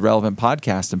to the relevant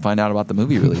podcast and find out about the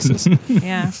movie releases.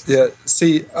 Yeah. Yeah.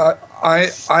 See, I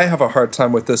have a hard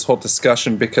time with this whole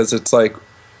discussion because it's like,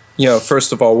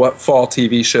 first of all, what fall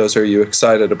TV shows are you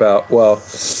excited about? Well,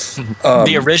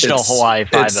 the original Hawaii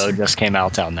Five-0 just came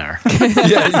out down there.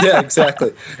 yeah,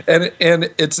 exactly. And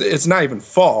it's not even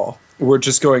fall. We're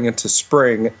just going into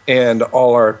spring, and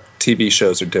all our TV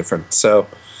shows are different. So,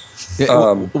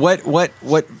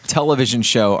 what television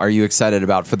show are you excited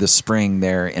about for the spring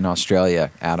there in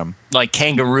Australia, Adam? Like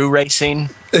kangaroo racing?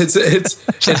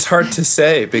 It's hard to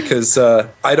say because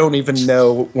I don't even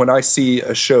know when I see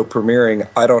a show premiering.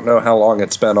 I don't know how long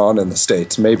it's been on in the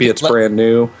States. Maybe it's brand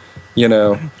new.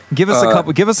 Give us a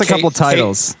couple. Give us a couple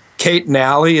titles. Kate and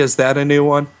Allie, is that a new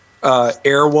one?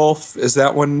 Airwolf, is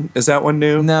that one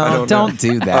new? No, don't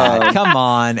do that. Come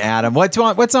on, Adam. What's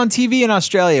on TV in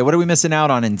Australia? What are we missing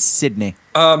out on in Sydney?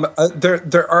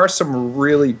 There are some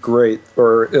really great,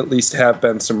 or at least have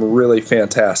been some really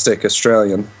fantastic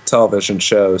Australian television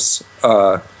shows.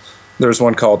 There's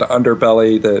one called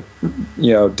Underbelly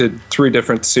that did 3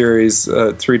 different series,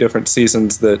 3 different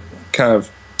seasons that kind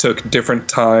of took different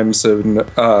times in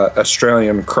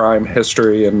Australian crime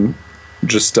history and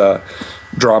just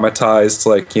dramatized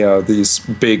these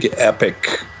big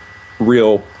epic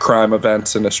real crime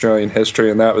events in Australian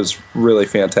history, and that was really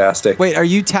fantastic. Wait, are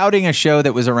you touting a show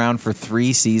that was around for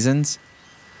 3 seasons?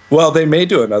 Well, they may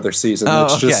do another season. Oh,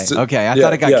 it's okay. I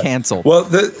thought it got canceled. Well,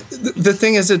 the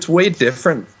thing is, it's way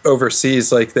different overseas.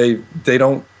 Like they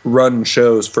don't run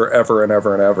shows forever and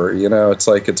ever and ever. It's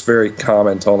like it's very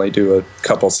common to only do a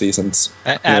couple seasons.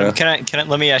 Adam, can I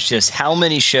let me ask you this: how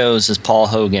many shows does Paul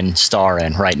Hogan star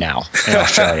in right now in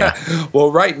Australia?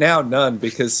 Well, right now none,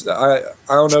 because I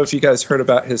don't know if you guys heard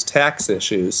about his tax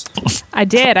issues. I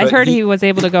did. I heard he was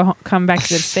able to come back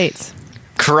to the States.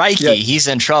 Crikey, he's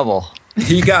in trouble.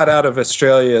 He got out of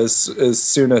Australia as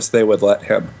soon as they would let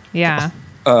him. Yeah.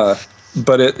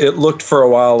 But it looked for a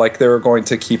while like they were going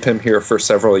to keep him here for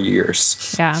several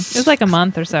years. Yeah. It was like a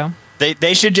month or so.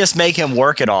 They should just make him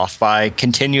work it off by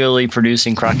continually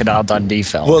producing Crocodile Dundee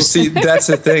films. Well, see, that's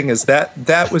the thing is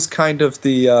that was kind of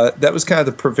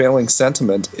the prevailing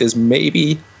sentiment is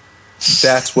maybe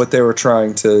that's what they were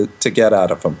trying to get out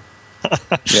of him.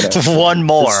 One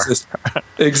more.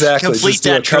 Exactly. Complete just do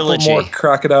that a couple trilogy. more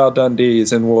Crocodile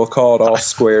Dundees and we'll call it all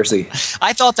squaresy.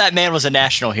 I thought that man was a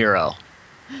national hero.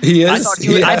 He is.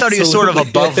 I thought he was sort of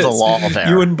above the law there.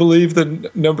 You wouldn't believe the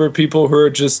number of people who are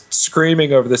just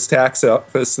screaming over this tax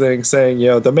office thing, saying,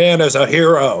 the man is a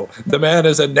hero. The man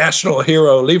is a national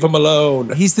hero. Leave him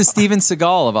alone. He's the Steven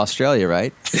Seagal of Australia,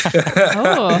 right?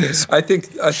 Oh. I think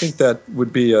that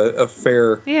would be a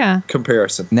fair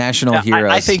comparison. National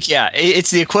heroes. I think,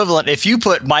 it's the equivalent. If you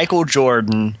put Michael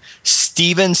Jordan,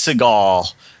 Steven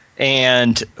Seagal,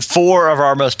 and 4 of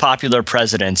our most popular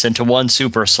presidents into one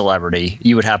super celebrity,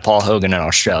 you would have Paul Hogan in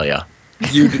Australia.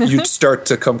 You'd start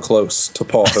to come close to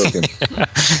Paul Hogan.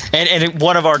 and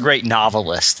one of our great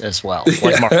novelists as well,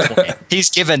 like Mark Twain.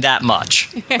 He's given that much.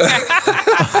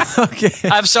 Okay.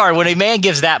 I'm sorry, when a man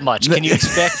gives that much, can you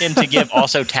expect him to give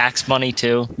also tax money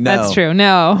too? No. That's true.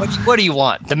 No. What do you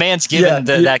want? The man's given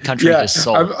that country his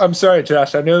soul. I'm sorry,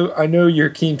 Josh. I know you're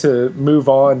keen to move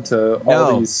on to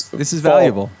all these. This is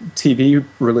valuable TV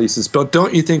releases, but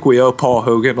don't you think we owe Paul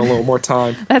Hogan a little more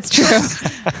time? That's true.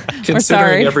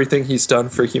 Considering everything he's done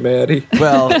for humanity.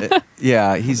 Well,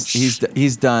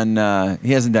 he's done.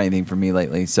 He hasn't done anything for me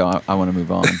lately, so I want to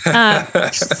move on.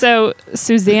 So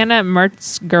Susanna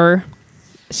Mertzger,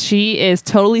 she is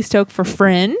totally stoked for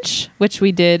Fringe, which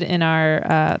we did in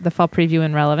our the fall preview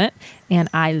in Relevant, and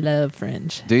I love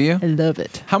Fringe. Do you? I love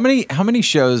it. How many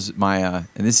shows, Maya?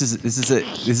 And this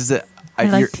is a. I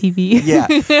like TV. Yeah.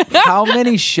 How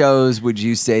many shows would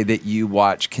you say that you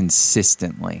watch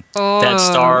consistently?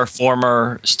 That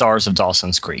former stars of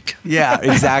Dawson's Creek. Yeah,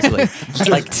 exactly.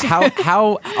 Like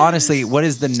how honestly, what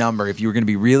is the number? If you were going to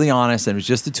be really honest, and it was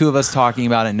just the two of us talking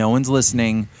about it, no one's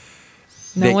listening.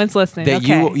 No one's listening. That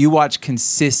okay. you watch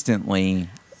consistently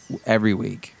every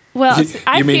week. Well,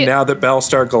 you mean now that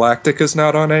Battlestar Galactica is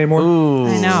not on anymore? Ooh,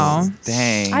 I know.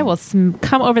 Dang. I will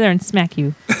come over there and smack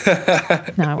you.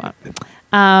 No,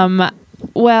 I won't.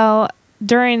 Well,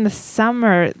 during the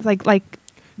summer, like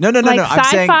No. like I'm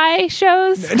saying sci-fi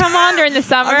shows come on during the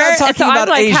summer. I'm not talking And so about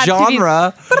I'm, a had to be-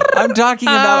 genre. I'm talking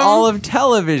about all of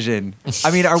television.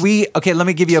 I mean, are we okay? Let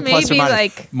me give you a plus or Maybe, minus.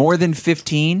 like- More than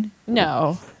 15?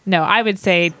 No, I would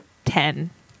say 10.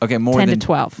 Okay, more 10 than to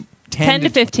 12. 10 10 to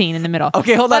 15 in the middle.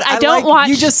 Okay, hold on. But I don't watch.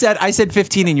 You just said I said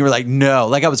 15, and you were like, no,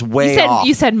 like I was way off.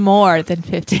 You said more than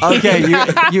 15. Okay,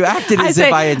 you acted as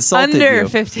if I insulted under you.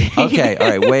 15. Okay, all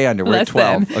right, way under. We're at Less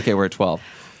 12. than. Okay, we're at 12.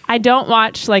 I don't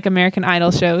watch like American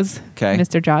Idol shows. Okay,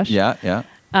 Mr. Josh. Yeah.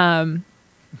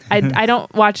 I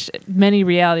don't watch many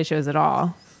reality shows at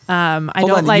all. I Hold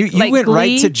don't on. like You like went Glee,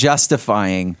 right to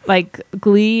justifying. like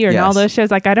Glee and all Yes. those shows.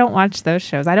 Like I don't watch those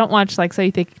shows. I don't watch like So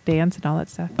You Think You Can Dance and all that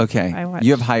stuff. Okay, I watch.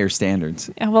 you have higher standards.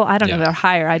 Yeah, well, I don't know. Yeah. They're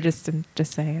higher. I just am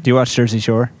just saying. Do you watch Jersey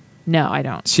Shore? No, I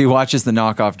don't. She watches the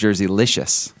knockoff Jersey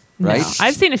Licious, right? No.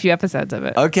 I've seen a few episodes of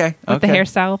it. Okay. With the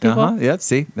hairstyle people. Uh-huh. Yep.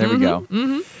 See, there we go.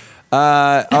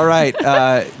 All right,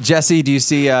 Jesse. Do you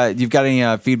see? You've got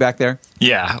any feedback there?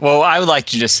 Yeah. Well, I would like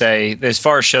to just say, as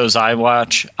far as shows I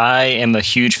watch, I am a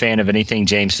huge fan of anything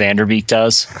James Vanderbeek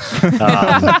does.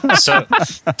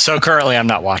 So currently, I'm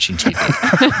not watching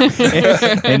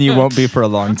TV. And you won't be for a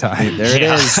long time. There it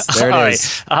is. There it All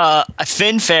is. right.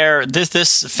 FinFair. This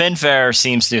FinFair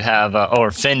seems to have, or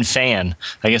FinFan.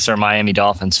 I guess they're a Miami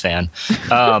Dolphins fan.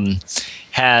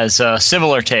 Has a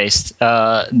similar taste.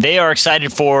 They are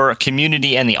excited for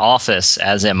Community and The Office,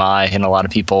 as am I, and a lot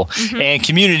of people. And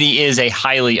Community is a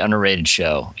highly underrated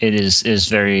show. It is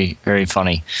very, very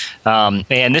funny.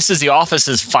 And this is The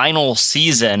Office's final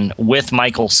season with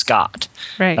Michael Scott.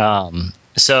 Right.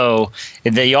 So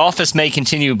The Office may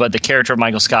continue, but the character of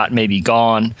Michael Scott may be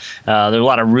gone. There are a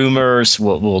lot of rumors.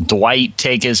 Will Dwight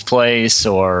take his place,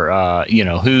 or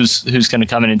who's going to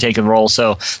come in and take a role?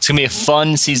 So it's going to be a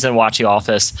fun season to watch The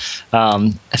Office.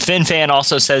 FinFan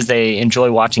also says they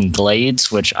enjoy watching Glades,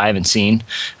 which I haven't seen.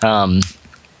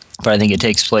 But I think it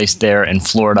takes place there in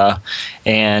Florida.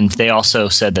 And they also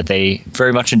said that they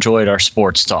very much enjoyed our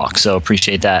sports talk. So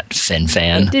appreciate that,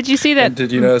 FinFan. Did you see that? And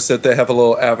did you notice that they have a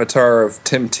little avatar of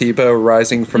Tim Tebow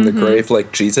rising from the grave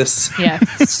like Jesus?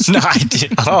 Yes. No, I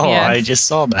did. Oh, Yes. I just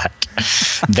saw that.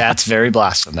 That's very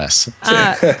blasphemous.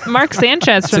 Mark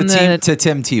Sanchez from to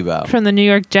Tim Tebow. from the New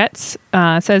York Jets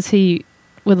says he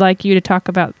would like you to talk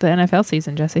about the NFL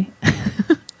season, Jesse.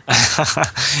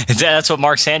 That's what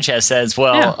Mark Sanchez says.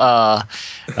 Well,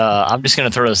 I'm just going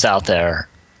to throw this out there.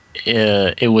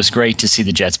 It was great to see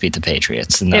the Jets beat the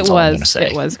Patriots, and that's all I'm going to say.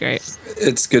 It was great.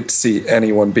 It's good to see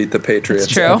anyone beat the Patriots.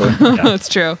 It's true. ever. It's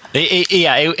true.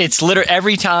 It's literally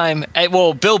every time.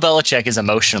 Well, Bill Belichick is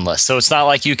emotionless, so it's not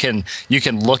like you can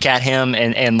look at him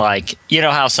and like, you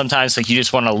know how sometimes like you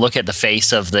just want to look at the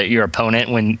face of your opponent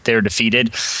when they're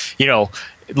defeated,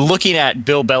 Looking at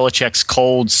Bill Belichick's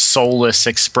cold, soulless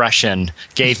expression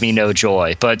gave me no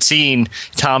joy. But seeing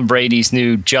Tom Brady's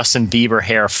new Justin Bieber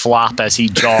hair flop as he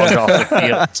jogged off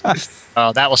the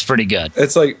field, that was pretty good.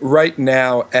 It's like right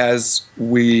now, as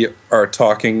we are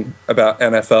talking about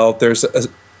NFL, there's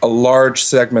a large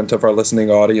segment of our listening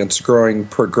audience growing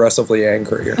progressively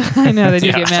angrier. I know they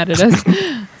do get mad at us.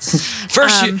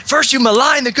 First you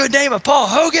malign the good name of Paul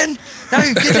Hogan. Now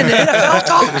you get into NFL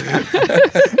talk.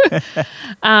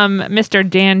 Mr.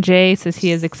 Dan J says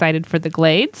he is excited for the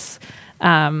Glades,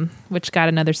 which got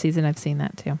another season. I've seen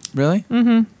that too. Really?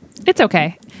 It's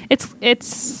okay.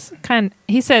 It's kind.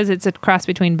 He says it's a cross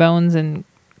between Bones and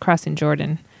Crossing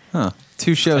Jordan. Huh.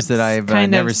 Two shows that I've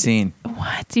kind never of- seen.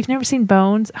 What? You've never seen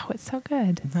Bones? Oh, it's so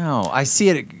good. No, I see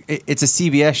it. It's a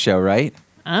CBS show, right?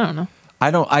 I don't know.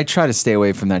 I try to stay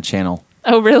away from that channel.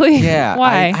 Oh, really? Yeah.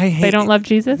 Why? I hate They don't love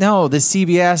Jesus? No, the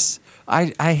CBS.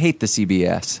 I hate the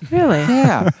CBS. Really?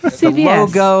 Yeah. The CBS?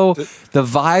 logo, the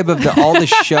vibe of all the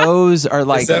shows are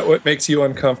like. Is that what makes you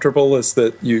uncomfortable? Is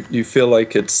that you feel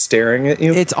like it's staring at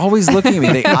you? It's always looking at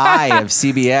me. The eye of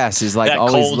CBS is like That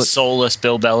always. cold, soulless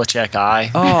Bill Belichick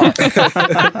eye. Oh,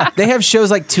 they have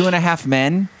shows like 2.5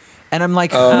 Men, and I'm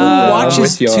like, who I'm watches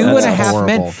with you on Two that. and a Half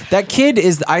Men? Horrible. That kid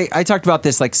is. I talked about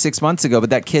this like 6 months ago,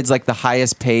 but that kid's like the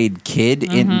highest paid kid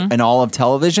in all of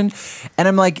television, and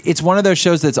I'm like, it's one of those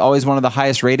shows that's always one of the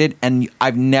highest rated, and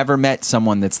I've never met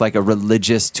someone that's like a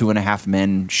religious 2.5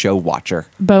 Men show watcher.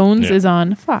 Bones is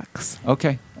on Fox.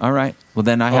 Okay, all right. Well,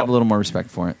 then I have a little more respect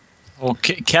for it. Well,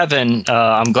 Kevin,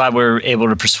 I'm glad we were able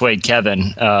to persuade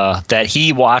Kevin that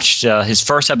he watched his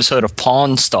first episode of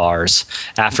Pawn Stars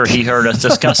after he heard us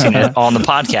discussing it on the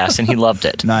podcast, and he loved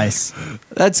it. Nice.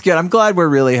 That's good. I'm glad we're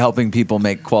really helping people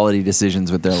make quality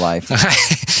decisions with their life.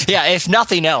 Yeah, if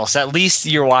nothing else, at least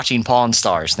you're watching Pawn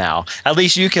Stars now. At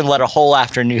least you can let a whole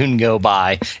afternoon go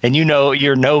by, and you know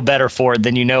you're no better for it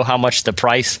than you know how much the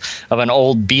price of an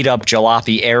old beat-up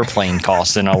jalopy airplane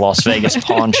costs in a Las Vegas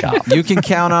pawn shop. You can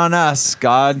count on us.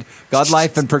 God,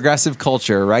 life, and progressive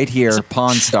culture right here.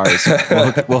 Pawn Stars.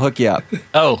 We'll hook you up.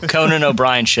 Oh, Conan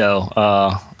O'Brien show.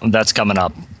 That's coming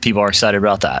up. People are excited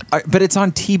about that. But it's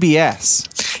on TBS.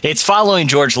 It's following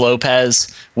George Lopez,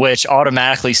 which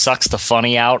automatically sucks the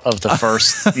funny out of the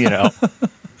first,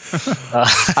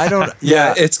 I don't.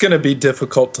 Yeah, it's going to be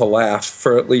difficult to laugh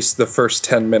for at least the first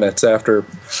 10 minutes after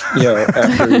you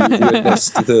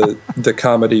witnessed the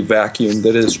comedy vacuum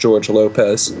that is George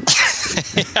Lopez.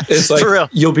 It's like For real.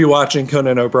 You'll be watching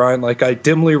Conan O'Brien. Like, I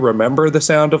dimly remember the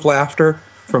sound of laughter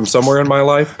from somewhere in my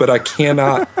life, but I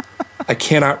cannot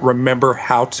remember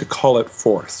how to call it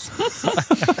forth.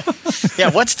 Yeah,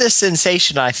 what's this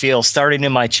sensation I feel starting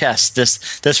in my chest?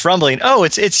 This rumbling. Oh,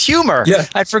 it's humor. Yeah,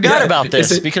 I forgot yeah. about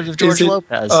this because of George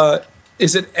Lopez.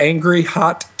 Is it angry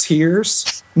hot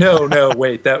tears? No,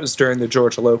 wait, that was during the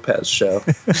George Lopez show.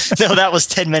 No, that was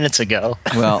 10 minutes ago.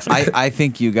 Well, I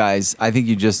think you guys. I think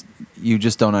you just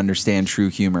don't understand true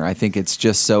humor. I think it's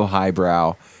just so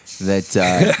highbrow that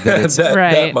it's,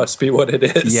 that must be what it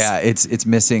is. yeah, it's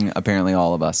missing apparently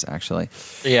all of us actually.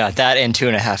 Yeah, that and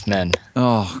 2.5 Men.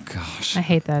 Oh gosh, I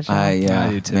hate that show. I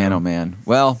do too. Man, oh man.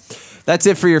 Well, that's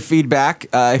it for your feedback.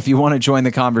 If you want to join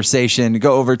the conversation,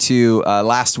 go over to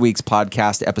last week's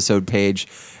podcast episode page,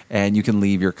 and you can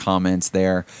leave your comments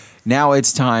there. Now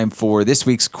it's time for this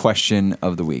week's question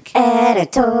of the week.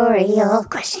 Editorial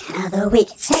question of the week.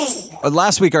 Hey.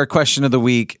 Last week, our question of the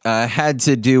week had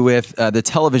to do with the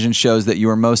television shows that you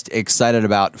were most excited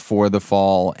about for the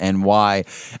fall and why.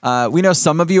 We know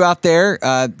some of you out there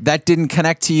that didn't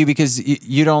connect to you because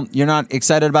you're not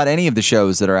excited about any of the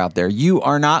shows that are out there. You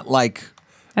are not like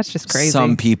That's just crazy.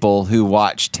 some people who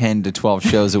watch 10 to 12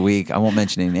 shows a week. I won't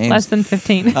mention any names. Less than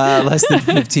 15. Less than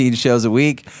 15 shows a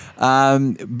week.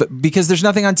 But because there's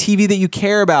nothing on TV that you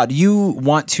care about. You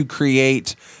want to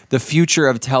create the future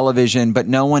of television, but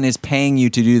no one is paying you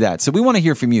to do that. So we want to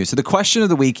hear from you. So the question of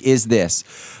the week is this.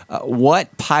 What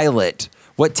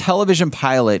television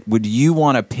pilot would you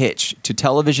want to pitch to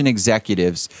television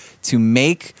executives to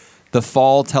make the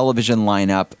fall television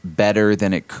lineup better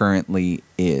than it currently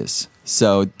is?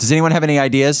 So, does anyone have any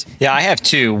ideas? Yeah, I have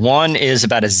two. One is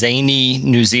about a zany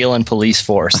New Zealand police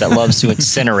force that loves to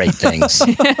incinerate things.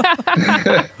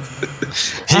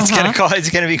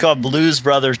 It's going to be called Blues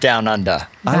Brothers Down Under.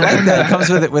 I like that. It comes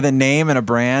with a name and a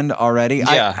brand already.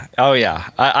 Yeah.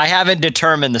 I haven't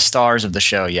determined the stars of the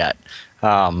show yet.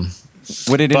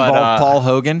 Would it involve Paul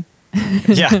Hogan?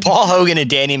 Yeah, Paul Hogan and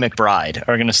Danny McBride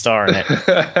are going to star in it.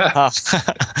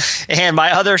 And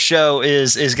my other show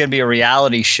is going to be a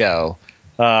reality show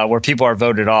where people are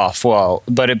voted off. Well,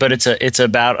 but it's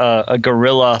about a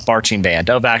gorilla marching band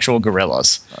of actual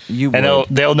gorillas, and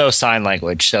they'll know sign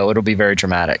language, so it'll be very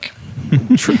dramatic.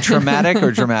 Traumatic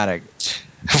or dramatic?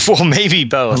 Well, maybe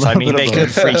both. I mean, they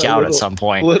could freak out at some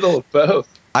point. Little of both.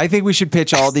 I think we should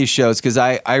pitch all these shows because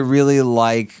I really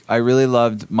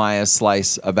loved Maya's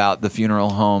slice about the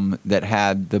funeral home that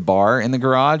had the bar in the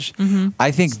garage. Mm-hmm.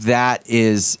 I think that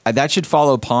should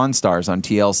follow Pawn Stars on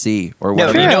TLC or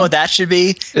whatever. No, you know what that should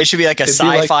be? It should be like a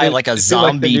sci-fi, like a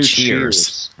zombie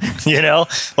Cheers. You know,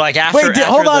 like after. Wait,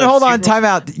 hold on, time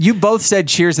out. You both said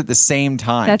Cheers at the same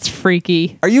time. That's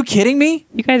freaky. Are you kidding me?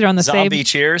 You guys are on the same. Zombie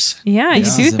Cheers. Yeah, you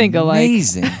do think alike.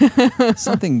 Amazing.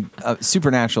 Something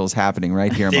supernatural is happening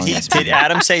right here. Did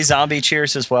Adam say zombie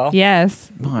cheers as well?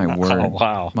 Yes. My word. Oh,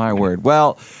 wow. My word.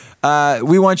 Well,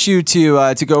 we want you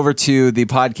to go over to the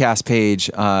podcast page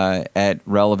at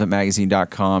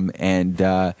relevantmagazine.com and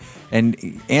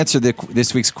answer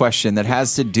this week's question that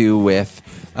has to do with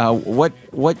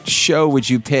what show would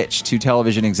you pitch to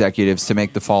television executives to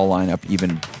make the fall lineup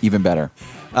even better?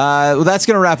 Well, that's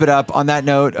going to wrap it up. On that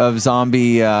note of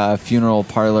zombie funeral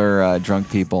parlor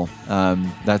drunk people,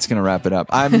 that's going to wrap it up.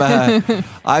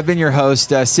 I've been your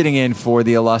host, sitting in for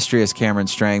the illustrious Cameron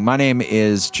Strang. My name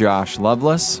is Josh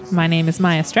Lovelace. My name is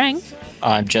Maya Strang.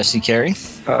 I'm Jesse Carey.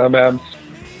 I'm Ab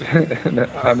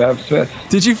Smith.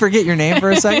 Did you forget your name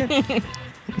for a second?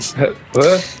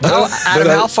 Adam,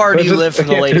 how far do you live from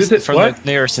the What? the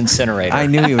nearest incinerator? I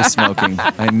knew he was smoking.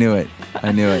 I knew it.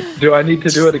 Do I need to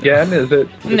do it again? Is it?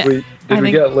 No, Did I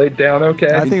we think- get laid down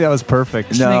okay? I think that was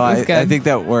perfect. No, think it was I good. think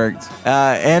that worked.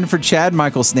 And for Chad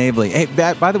Michael Snavely. Hey,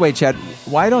 by the way, Chad,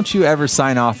 why don't you ever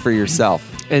sign off for yourself?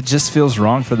 It just feels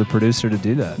wrong for the producer to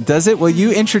do that. Does it? Well,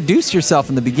 you introduce yourself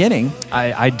in the beginning.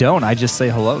 I don't. I just say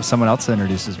hello. Someone else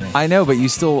introduces me. I know, but you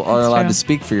still are That's allowed true. to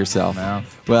speak for yourself. No.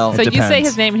 Well, So you say depends.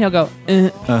 his name and he'll go,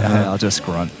 I'll just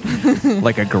grunt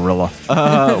like a gorilla.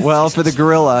 well, for the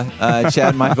gorilla,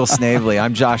 Chad Michael Snavely,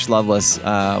 I'm Josh Lovelace.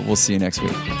 We'll see you next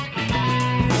week. The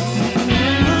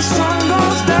sun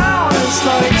goes down, it's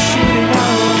like shooting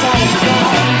arrows out of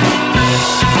sky.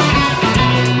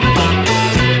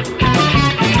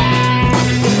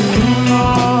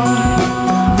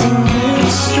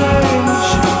 It's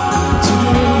strange to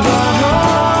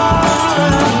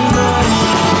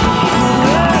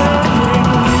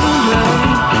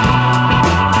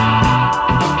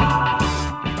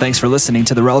Thanks for listening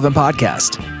to the Relevant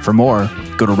Podcast. For more,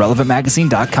 go to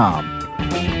relevantmagazine.com.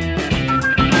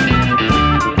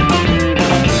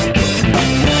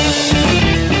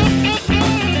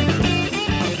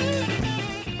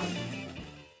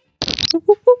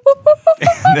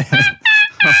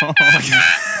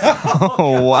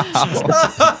 Oh, wow.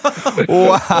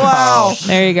 Wow.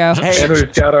 there you go. And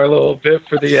we've got our little bit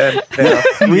for the end. Yeah.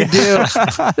 We do. This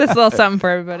is a little something for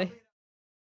everybody.